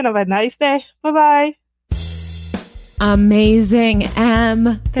 Thank you and have a nice day. Bye-bye. Amazing,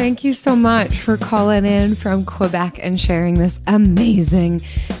 Em. Thank you so much for calling in from Quebec and sharing this amazing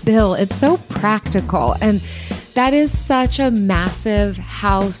bill. It's so practical. And that is such a massive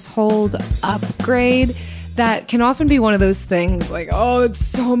household upgrade that can often be one of those things like, oh, it's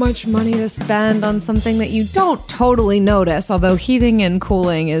so much money to spend on something that you don't totally notice, although heating and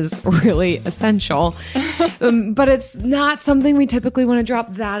cooling is really essential. But it's not something we typically want to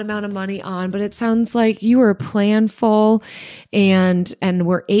drop that amount of money on. But it sounds like you were planful and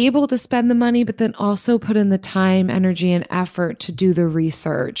were able to spend the money, but then also put in the time, energy, and effort to do the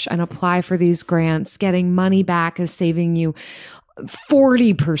research and apply for these grants. Getting money back is saving you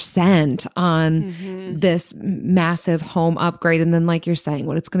 40% on this massive home upgrade. And then, like you're saying,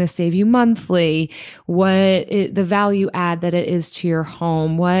 what it's going to save you monthly, the value add that it is to your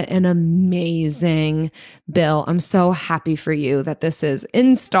home. What an amazing bill. I'm so happy for you that this is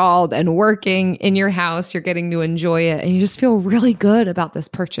installed and working in your house. You're getting to enjoy it and you just feel really good about this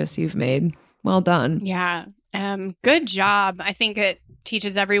purchase you've made. Well done. Yeah. Good job. I think it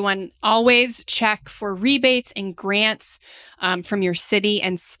teaches everyone, always check for rebates and grants from your city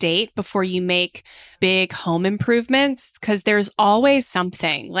and state before you make big home improvements, because there's always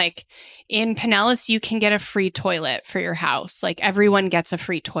something. Like in Pinellas, you can get a free toilet for your house. Like everyone gets a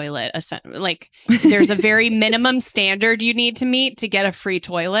free toilet. Like there's a very minimum standard you need to meet to get a free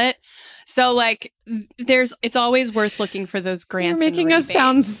toilet. So like it's always worth looking for those grants. You're making us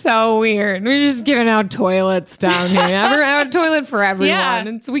sound so weird. We're just giving out toilets down here. I have a toilet for everyone. Yeah.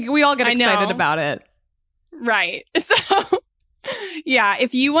 And so we all get excited about it. Right. So yeah,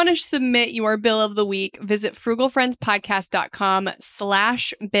 if you want to submit your bill of the week, visit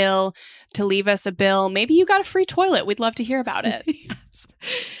frugalfriendspodcast.com/bill to leave us a bill. Maybe you got a free toilet. We'd love to hear about it. Yes.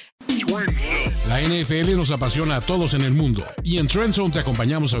 La La NFL nos apasiona a todos en el mundo y en Trend Zone te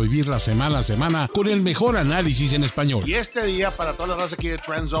acompañamos a vivirla semana a semana con el mejor análisis en español. Y este día para toda la raza aquí de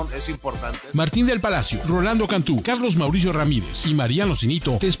Trend Zone es importante. Martín del Palacio, Rolando Cantú, Carlos Mauricio Ramírez y Mariano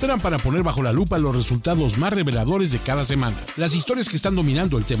Cinito te esperan para poner bajo la lupa los resultados más reveladores de cada semana, las historias que están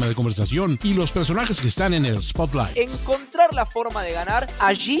dominando el tema de conversación y los personajes que están en el spotlight. Encontrar la forma de ganar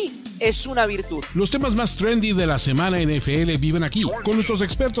allí es una virtud. Los temas más trendy de la semana NFL viven aquí, con nuestros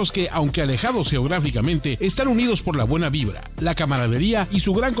expertos que, aunque alejados geográficamente, están unidos por la buena vibra, la camaradería y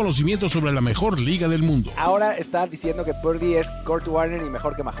su gran conocimiento sobre la mejor liga del mundo. Ahora está diciendo que Purdy es Kurt Warner y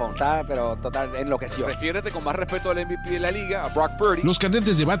mejor que Mahomes. Está, pero total, enloqueció. Refiérete con más respeto al MVP de la liga, a Brock Purdy. Los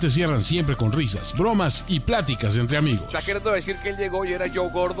candentes debates cierran siempre con risas, bromas y pláticas entre amigos. ¿Estás queriendo decir que él llegó y era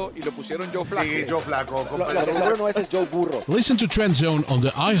Joe Gordo y lo pusieron Joe Flaco? Sí, Joe Flaco. Lo que seguro no es Joe Burro. Listen to Trend Zone on the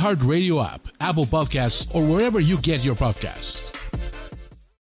iHeartRadio app, Apple Podcasts, or wherever you get your podcasts.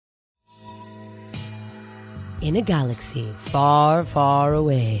 In a galaxy far, far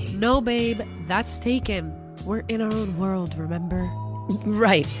away. No, babe, that's taken. We're in our own world, remember?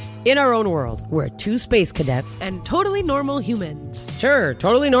 Right. In our own world, we're two space cadets. And totally normal humans. Sure,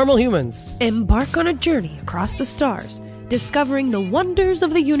 totally normal humans. Embark on a journey across the stars, discovering the wonders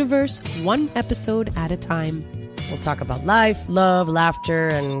of the universe, one episode at a time. We'll talk about life, love, laughter,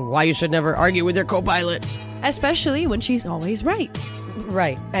 and why you should never argue with your co-pilot. Especially when she's always right.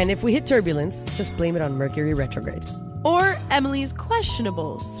 Right. And if we hit turbulence, just blame it on Mercury retrograde. Or Emily's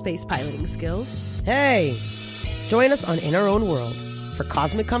questionable space piloting skills. Hey! Join us on In Our Own World for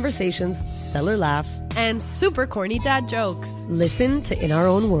cosmic conversations, stellar laughs, and super corny dad jokes. Listen to In Our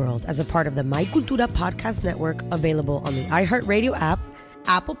Own World as a part of the My Cultura Podcast Network, available on the iHeartRadio app,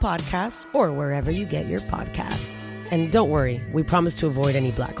 Apple Podcasts, or wherever you get your podcasts. And don't worry, we promise to avoid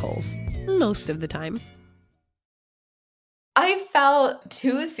any black holes. Most of the time. I felt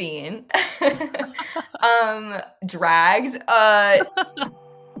too seen, dragged.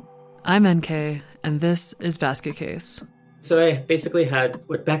 I'm NK, and this is Basket Case. So I basically had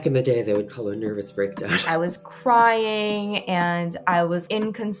what back in the day they would call a nervous breakdown. I was crying and I was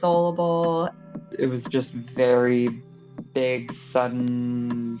inconsolable. It was just very big,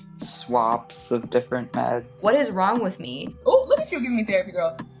 sudden swaps of different meds. What is wrong with me? Oh, look at you giving me therapy,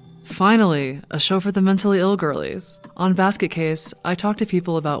 girl. Finally, a show for the mentally ill girlies. On Basket Case, I talk to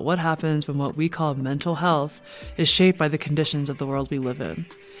people about what happens when what we call mental health is shaped by the conditions of the world we live in.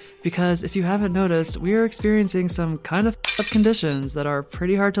 Because if you haven't noticed, we are experiencing some kind of up conditions that are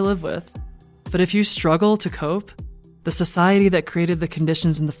pretty hard to live with. But if you struggle to cope, the society that created the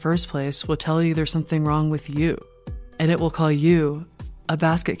conditions in the first place will tell you there's something wrong with you. And it will call you a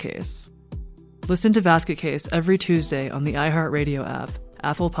basket case. Listen to Basket Case every Tuesday on the iHeartRadio app,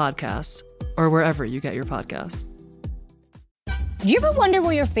 Apple Podcasts, or wherever you get your podcasts. Do you ever wonder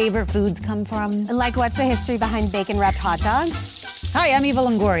where your favorite foods come from? Like, what's the history behind bacon-wrapped hot dogs? Hi, I'm Eva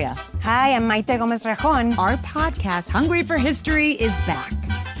Longoria. Hi, I'm Maite Gomez-Rejon. Our podcast, Hungry for History, is back.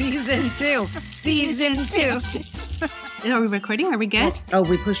 Season 2. Season 2. Are we recording? Are we good? Oh,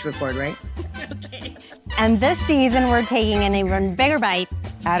 we pushed record, right? Okay. And this season, we're taking an even bigger bite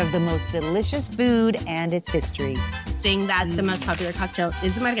out of the most delicious food and its history. Saying that the most popular cocktail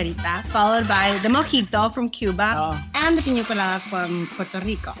is the margarita, followed by the mojito from Cuba and the piña colada from Puerto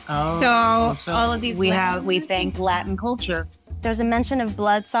Rico. So all of these we thank Latin culture. There's a mention of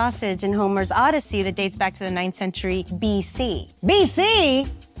blood sausage in Homer's Odyssey that dates back to the 9th century BC. BC?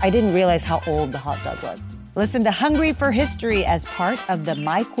 I didn't realize how old the hot dog was. Listen to Hungry for History as part of the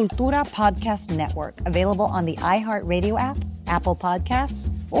My Cultura Podcast Network, available on the iHeartRadio app, Apple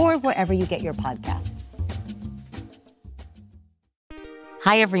Podcasts, or wherever you get your podcasts.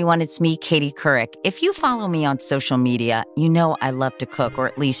 Hi, everyone. It's me, Katie Couric. If you follow me on social media, you know I love to cook, or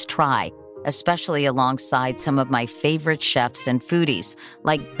at least try, especially alongside some of my favorite chefs and foodies,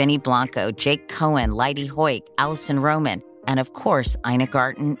 like Benny Blanco, Jake Cohen, Leidy Hoyt, Allison Roman, and of course, Ina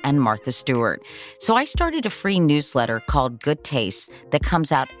Garten and Martha Stewart. So I started a free newsletter called Good Taste that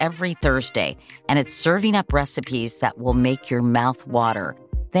comes out every Thursday, and it's serving up recipes that will make your mouth water.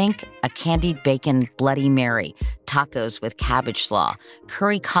 Think a candied bacon Bloody Mary, tacos with cabbage slaw,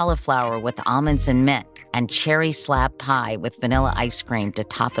 curry cauliflower with almonds and mint, and cherry slab pie with vanilla ice cream to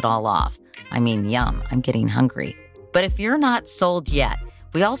top it all off. I mean, yum, I'm getting hungry. But if you're not sold yet,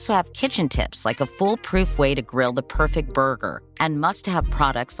 we also have kitchen tips like a foolproof way to grill the perfect burger and must-have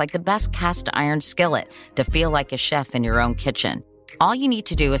products like the best cast iron skillet to feel like a chef in your own kitchen. All you need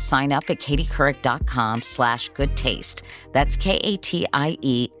to do is sign up at katiecouric.com/goodtaste. That's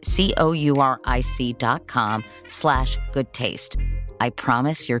KatieCouric.com/goodtaste. I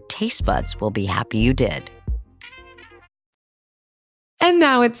promise your taste buds will be happy you did. And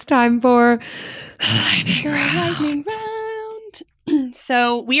now it's time for Lightning Round.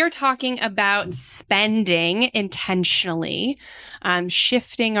 So we are talking about spending intentionally,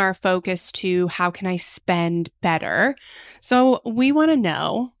 shifting our focus to how can I spend better? So we want to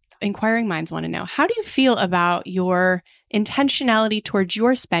know, inquiring minds want to know, how do you feel about your intentionality towards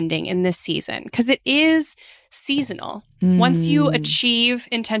your spending in this season? Because it is seasonal. Once you achieve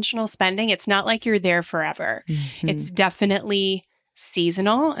intentional spending, it's not like you're there forever. It's definitely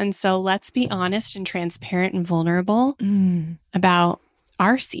seasonal. And so let's be honest and transparent and vulnerable about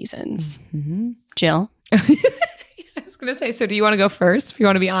our seasons. Jill? I was going to say, so do you want to go first? If you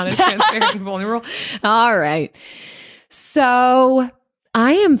want to be honest, transparent, and vulnerable? All right. So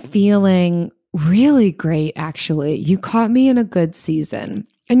I am feeling really great, actually. You caught me in a good season.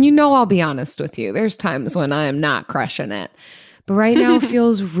 And you know, I'll be honest with you. There's times when I am not crushing it. But right now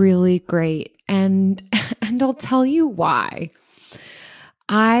feels really great. And I'll tell you why.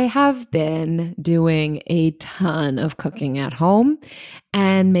 I have been doing a ton of cooking at home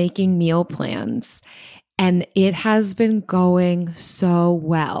and making meal plans. And it has been going so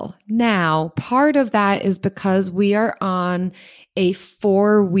well. Now, part of that is because we are on a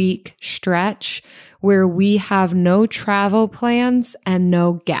 4-week stretch where we have no travel plans and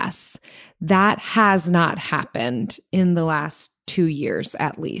no guests. That has not happened in the last 2 years,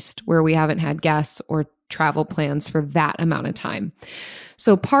 at least, where we haven't had guests or travel plans for that amount of time.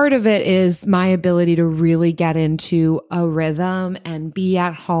 So part of it is my ability to really get into a rhythm and be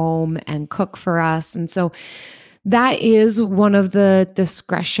at home and cook for us. And so that is one of the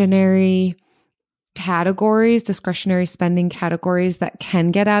discretionary spending categories that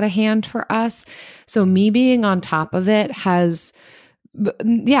can get out of hand for us. So me being on top of it has,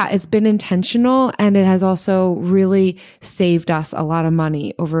 it's been intentional, and it has also really saved us a lot of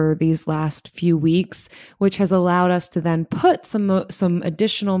money over these last few weeks, which has allowed us to then put some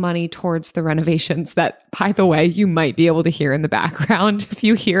additional money towards the renovations that, by the way, you might be able to hear in the background. If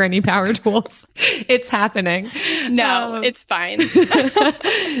you hear any power tools, it's happening. No, it's fine.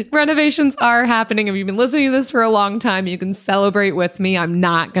 Renovations are happening. If you've been listening to this for a long time, you can celebrate with me. I'm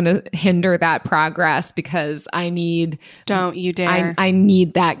not going to hinder that progress because I need... Don't you dare. I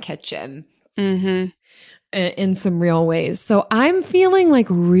need that kitchen in some real ways. So I'm feeling like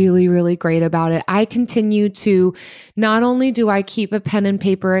really, really great about it. I continue to, not only do I keep a pen and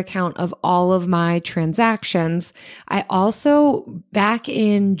paper account of all of my transactions, I also, back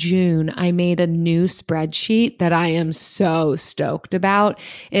in June, I made a new spreadsheet that I am so stoked about.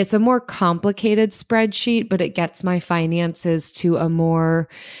 It's a more complicated spreadsheet, but it gets my finances to a more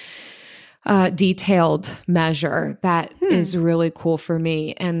detailed measure that is really cool for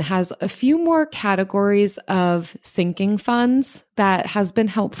me, and has a few more categories of sinking funds that has been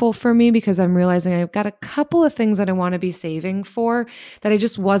helpful for me, because I'm realizing I've got a couple of things that I want to be saving for that I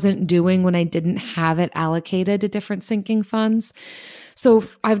just wasn't doing when I didn't have it allocated to different sinking funds. So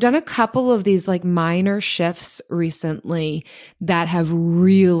I've done a couple of these like minor shifts recently that have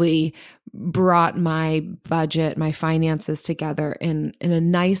really brought my budget, my finances together in a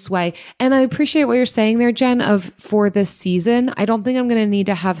nice way. And I appreciate what you're saying there, Jen, of for this season, I don't think I'm going to need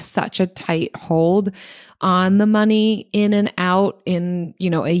to have such a tight hold on the money in and out in,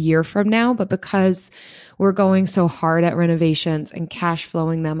 a year from now. But because we're going so hard at renovations and cash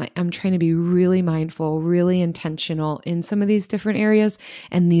flowing them, I'm trying to be really mindful, really intentional in some of these different areas.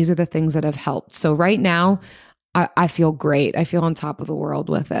 And these are the things that have helped. So right now, I feel great. I feel on top of the world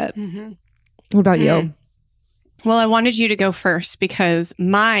with it. What about you? Well, I wanted you to go first because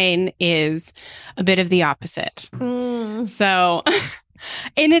mine is a bit of the opposite. So,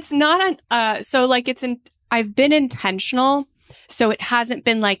 and it's not, I've been intentional. So it hasn't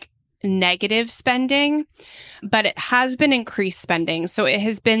been like negative spending, but it has been increased spending. So it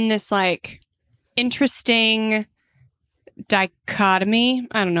has been this like interesting dichotomy.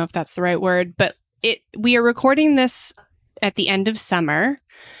 I don't know if that's the right word, but we are recording this at the end of summer.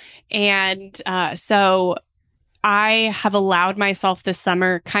 And so I have allowed myself this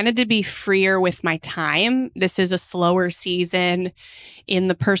summer kind of to be freer with my time. This is a slower season in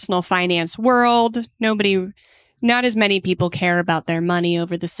the personal finance world. Not as many people care about their money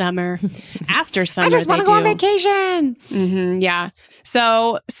over the summer. After summer, I just want to go on vacation. Yeah.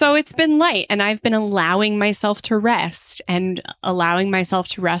 So it's been light, and I've been allowing myself to rest. And allowing myself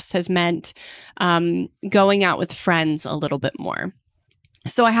to rest has meant going out with friends a little bit more.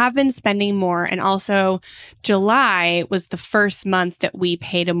 So I have been spending more. And also July was the first month that we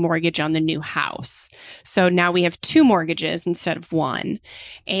paid a mortgage on the new house. So now we have 2 mortgages instead of 1.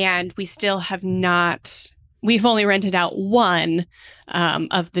 And we still have not, we've only rented out 1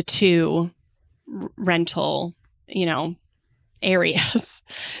 of the 2 rental, areas.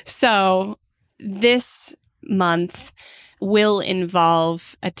 So this month will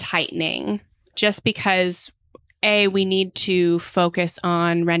involve a tightening just because we need to focus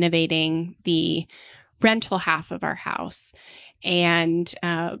on renovating the rental half of our house, and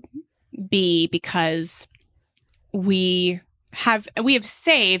B, because we have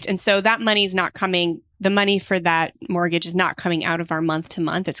saved, and so that money's not coming. The money for that mortgage is not coming out of our month to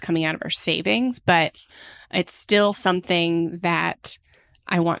month. It's coming out of our savings, but it's still something that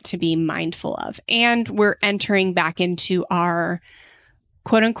I want to be mindful of. And we're entering back into our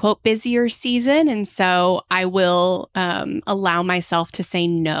quote unquote busier season. And so I will allow myself to say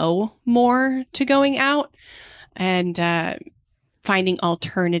no more to going out and finding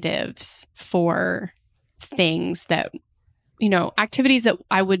alternatives for things that, activities that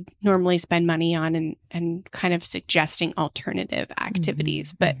I would normally spend money on, and kind of suggesting alternative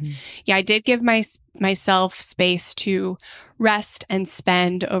activities. But yeah, I did give myself space to rest and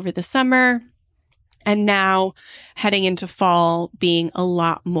spend over the summer. And now heading into fall, being a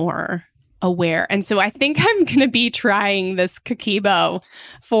lot more aware. And so I think I'm going to be trying this Kakeibo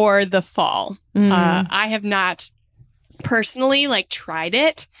for the fall. I have not personally tried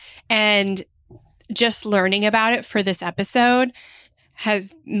it, and just learning about it for this episode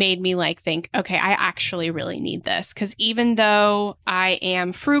has made me think, okay, I actually really need this. Because even though I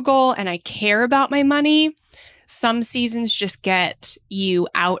am frugal and I care about my money, some seasons just get you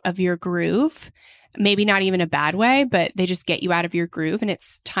out of your groove. Maybe not even a bad way, but they just get you out of your groove. And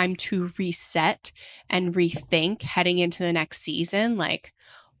it's time to reset and rethink heading into the next season.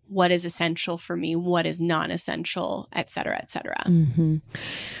 What is essential for me? What is non-essential, et cetera, et cetera.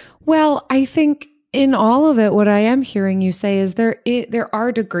 Well, I think in all of it, what I am hearing you say is there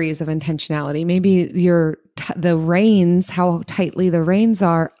are degrees of intentionality. Maybe the reins, how tightly the reins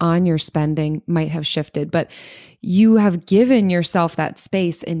are on your spending might have shifted, but you have given yourself that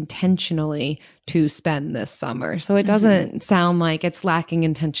space intentionally to spend this summer. So it doesn't sound like it's lacking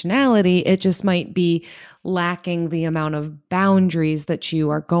intentionality. It just might be lacking the amount of boundaries that you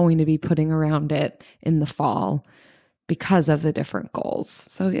are going to be putting around it in the fall, because of the different goals.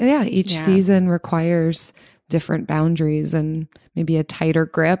 So yeah, each season requires different boundaries and maybe a tighter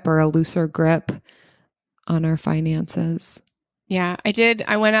grip or a looser grip on our finances. Yeah, I did.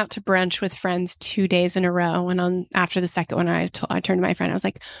 I went out to brunch with friends 2 days in a row. And after the second one, I turned to my friend. I was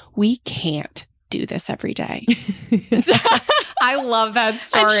like, we can't do this every day. I love that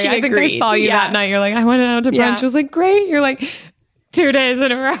story. I think I saw you that night. You're like, I went out to brunch. I was like, great. You're like, 2 days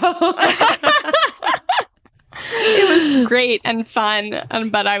in a row. It was great and fun,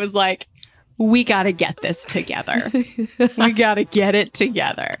 but I was like, we got to get this together. We got to get it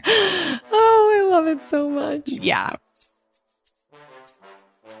together. Oh, I love it so much. Yeah.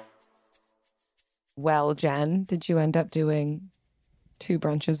 Well, Jen, did you end up doing 2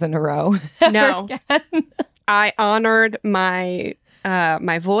 brunches in a row? No. I honored my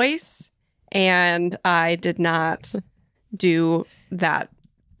my voice, and I did not do that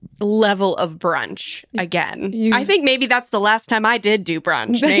level of brunch again. I think maybe that's the last time I did do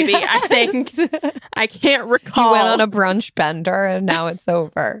brunch. Maybe. I think I can't recall. You went on a brunch bender and now it's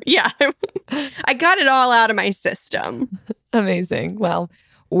over. Yeah. I got it all out of my system. Amazing. Well,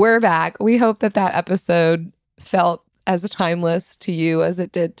 we're back. We hope that episode felt as timeless to you as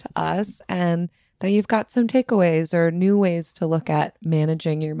it did to us, and that you've got some takeaways or new ways to look at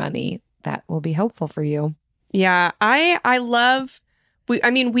managing your money that will be helpful for you. Yeah. I love...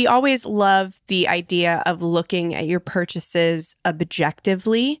 we always love the idea of looking at your purchases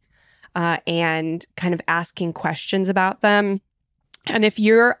objectively and kind of asking questions about them. And if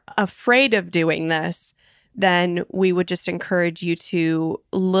you're afraid of doing this, then we would just encourage you to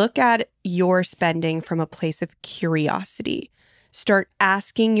look at your spending from a place of curiosity. Start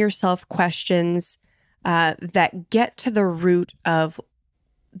asking yourself questions that get to the root of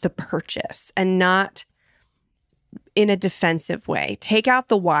the purchase and not in a defensive way. Take out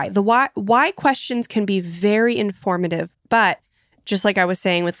the why. The why questions can be very informative, but just like I was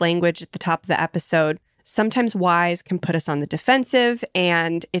saying with language at the top of the episode, sometimes whys can put us on the defensive,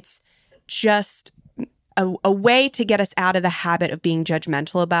 and it's just a way to get us out of the habit of being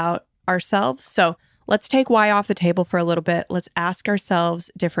judgmental about ourselves. So let's take why off the table for a little bit. Let's ask ourselves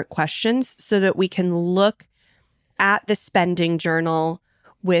different questions so that we can look at the spending journal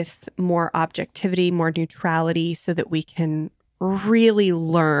with more objectivity, more neutrality, so that we can really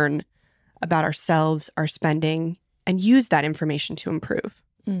learn about ourselves, our spending, and use that information to improve.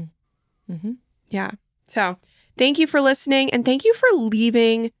 Yeah. So thank you for listening, and thank you for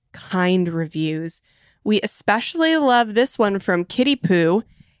leaving kind reviews. We especially love this one from Kitty Poo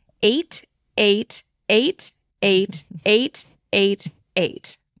 888888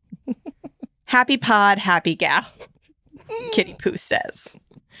 888. Happy pod, happy gal, Kitty Pooh says.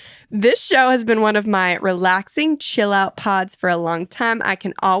 This show has been one of my relaxing chill out pods for a long time. I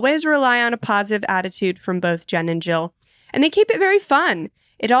can always rely on a positive attitude from both Jen and Jill, and they keep it very fun.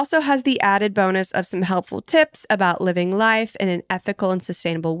 It also has the added bonus of some helpful tips about living life in an ethical and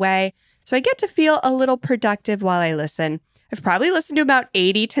sustainable way, so I get to feel a little productive while I listen. I've probably listened to about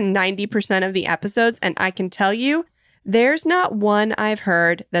 80 to 90% of the episodes, and I can tell you, there's not one I've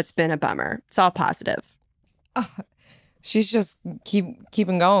heard that's been a bummer. It's all positive. Oh, she's just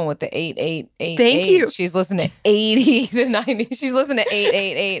keeping going with the 888. Thank you. She's listening to 80 to 90. She's listening to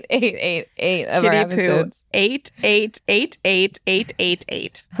 888 of our episodes.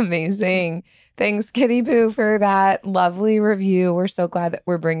 8888888. Amazing. Thanks, Kitty Pooh, for that lovely review. We're so glad that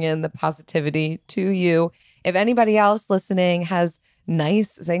we're bringing the positivity to you. If anybody else listening has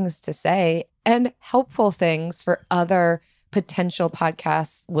nice things to say and helpful things for other potential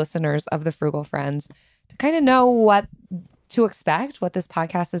podcast listeners of the Frugal Friends to kind of know what to expect, what this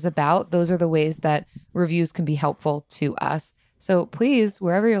podcast is about, those are the ways that reviews can be helpful to us. So please,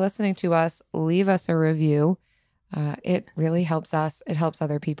 wherever you're listening to us, leave us a review. It really helps us. It helps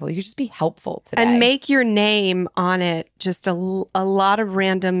other people. You just be helpful today. And make your name on it just a lot of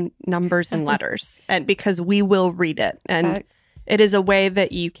random numbers and letters, and because we will read it. And it is a way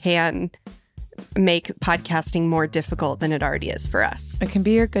that you can make podcasting more difficult than it already is for us. It can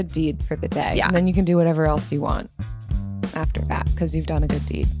be your good deed for the day. Yeah. And then you can do whatever else you want after that because you've done a good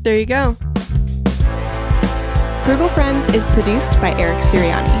deed. There you go. Frugal Friends is produced by Eric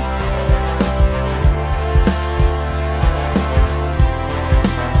Sirianni.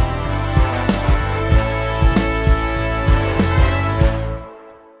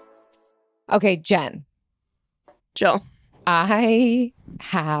 Okay, Jen. Jill. I'm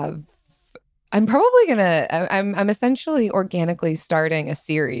essentially organically starting a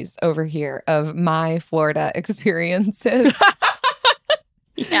series over here of my Florida experiences.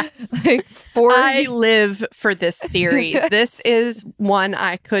 Yes. I live for this series. This is one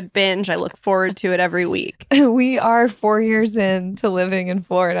I could binge. I look forward to it every week. We are 4 years into living in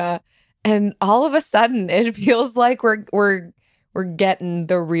Florida, and all of a sudden it feels like we're getting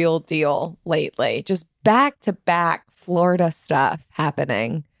the real deal lately. Just back to back Florida stuff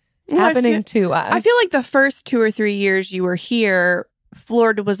happening to us. I feel like the first 2 or 3 years you were here,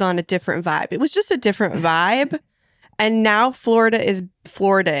 Florida was on a different vibe. It was just a different vibe. And now Florida is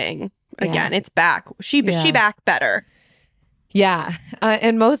Floridaing again. Yeah. It's back. She back better. Yeah.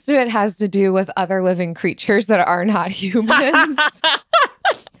 And most of it has to do with other living creatures that are not humans.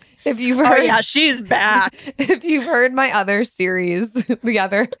 If you've heard, she's back. If you've heard my other series, the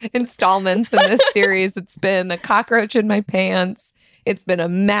other installments in this series, it's been a cockroach in my pants. It's been a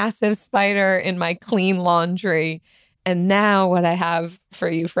massive spider in my clean laundry. And now what I have for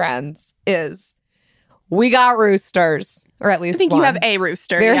you friends is we got roosters, or at least I think you have a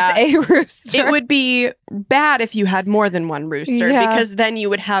rooster. There's a rooster. It would be bad if you had more than one rooster because then you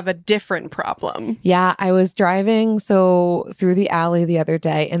would have a different problem. Yeah, I was driving through the alley the other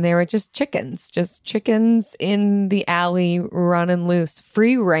day, and they were just chickens in the alley running loose.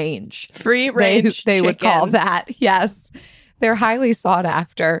 Free range. They would call that. Yes. They're highly sought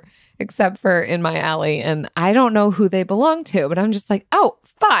after, except for in my alley. And I don't know who they belong to, but I'm just like, oh,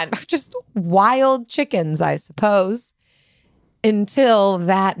 fun. Just wild chickens, I suppose. Until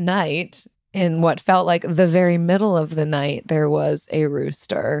that night, in what felt like the very middle of the night, there was a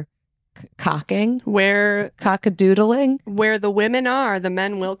rooster cockadoodling. Where the women are, the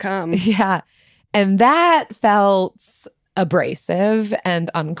men will come. Yeah. And that felt abrasive and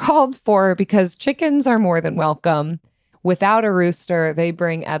uncalled for because chickens are more than welcome. Without a rooster, they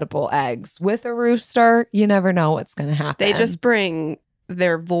bring edible eggs. With a rooster, you never know what's going to happen. They just bring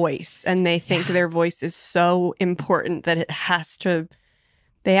their voice, and they think their voice is so important that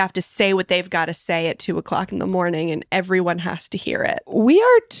they have to say what they've got to say at 2:00 in the morning, and everyone has to hear it. We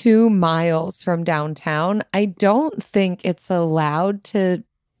are 2 miles from downtown. I don't think it's allowed to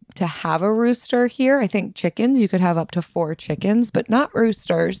have a rooster here. I think chickens, you could have up to 4 chickens, but not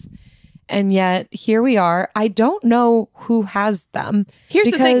roosters. And yet, here we are. I don't know who has them.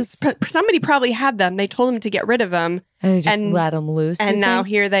 Here's the thing. Somebody probably had them. They told them to get rid of them. And they just let them loose. And now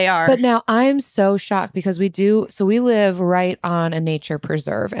here they are. But now I'm so shocked because we live right on a nature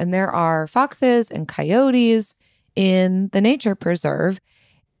preserve. And there are foxes and coyotes in the nature preserve.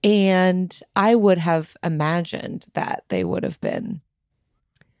 And I would have imagined that they would have been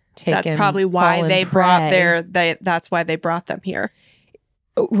taken. That's probably why that's why they brought them here.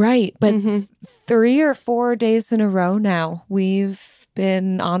 Right. But 3 or 4 days in a row now, we've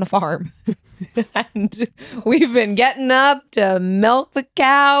been on a farm. And we've been getting up to milk the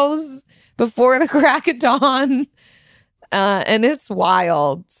cows before the crack of dawn. And it's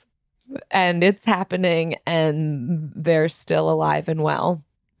wild. And it's happening, and they're still alive and well.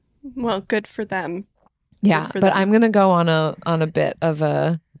 Well, good for them. Yeah, but I'm going to go on a bit of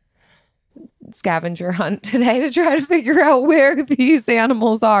a scavenger hunt today to try to figure out where these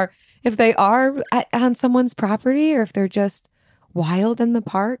animals are. If they are on someone's property or if they're just wild in the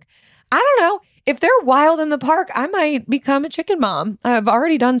park. I don't know. If they're wild in the park, I might become a chicken mom. I've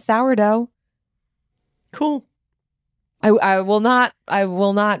already done sourdough. Cool. I will not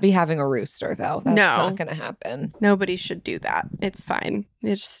be having a rooster, though. That's not going to happen. Nobody should do that. It's fine.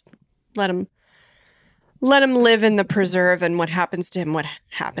 You just let him live in the preserve, and what happens to him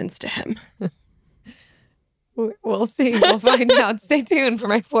We'll see. We'll find out. Stay tuned for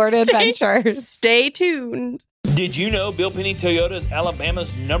my Florida adventures. Stay tuned. Did you know Bill Penny Toyota is Alabama's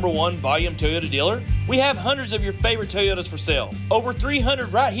 #1 volume Toyota dealer? We have hundreds of your favorite Toyotas for sale. Over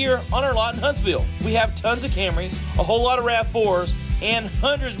 300 right here on our lot in Huntsville. We have tons of Camrys, a whole lot of RAV4s, and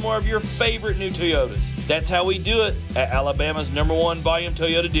hundreds more of your favorite new Toyotas. That's how we do it at Alabama's #1 volume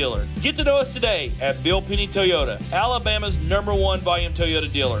Toyota dealer. Get to know us today at Bill Penny Toyota, Alabama's #1 volume Toyota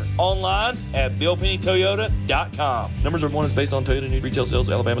dealer. Online at BillPennyToyota.com. Numbers of one is based on Toyota new retail sales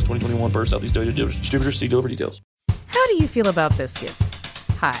of Alabama's 2021 first Southeast Toyota dealers. Distributors see dealer for details. How do you feel about biscuits?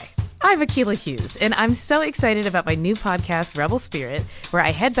 Hi, I'm Akilah Hughes, and I'm so excited about my new podcast, Rebel Spirit, where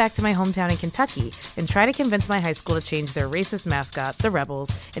I head back to my hometown in Kentucky and try to convince my high school to change their racist mascot, the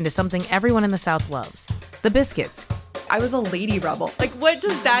Rebels, into something everyone in the South loves. The biscuits. I was a lady rebel. Like, what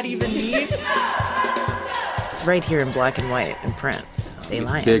does that even mean? It's right here in black and white in print. So they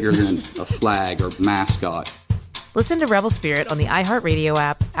lie. Bigger than a flag or mascot. Listen to Rebel Spirit on the iHeartRadio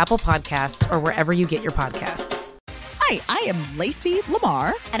app, Apple Podcasts, or wherever you get your podcasts. Hi, I am Lacey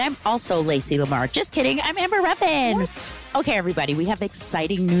Lamar. And I'm also Lacey Lamar. Just kidding, I'm Amber Ruffin. What? Okay, everybody, we have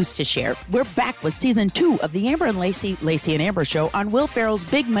exciting news to share. We're back with season 2 of the Amber and Lacey and Amber show on Will Ferrell's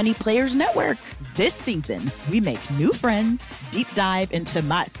Big Money Players Network. This season, we make new friends, deep dive into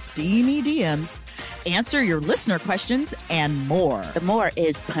my steamy DMs, answer your listener questions, and more. The more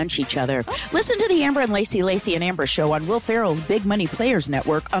is punch each other. Listen to the Amber and Lacey and Amber show on Will Ferrell's Big Money Players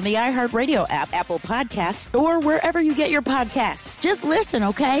Network on the iHeartRadio app, Apple Podcasts, or wherever you get your podcasts. Just listen,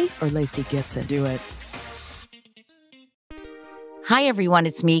 okay? Or Lacey gets it. Do it. Hi, everyone.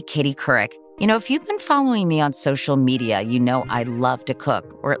 It's me, Katie Couric. You know, if you've been following me on social media, you know I love to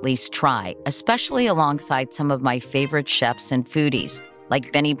cook, or at least try, especially alongside some of my favorite chefs and foodies,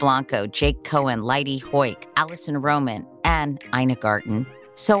 like Benny Blanco, Jake Cohen, Leidy Hoyk, Allison Roman, and Ina Garten.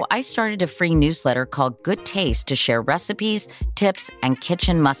 So I started a free newsletter called Good Taste to share recipes, tips, and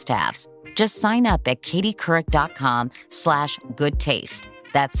kitchen must-haves. Just sign up at katiecouric.com/goodtaste.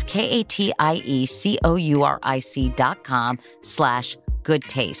 That's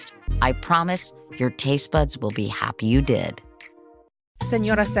KatieCouric.com/goodtaste. I promise your taste buds will be happy you did.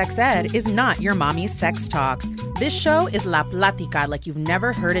 Señora Sex Ed is not your mommy's sex talk. This show is La Plática like you've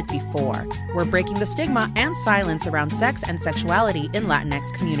never heard it before. We're breaking the stigma and silence around sex and sexuality in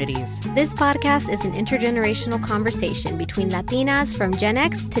Latinx communities. This podcast is an intergenerational conversation between Latinas from Gen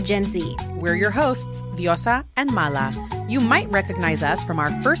X to Gen Z. We're your hosts, Diosa and Mala. You might recognize us from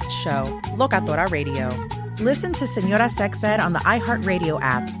our first show, Locatora Radio. Listen to Señora Sex Ed on the iHeartRadio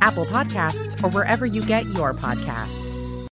app, Apple Podcasts, or wherever you get your podcasts.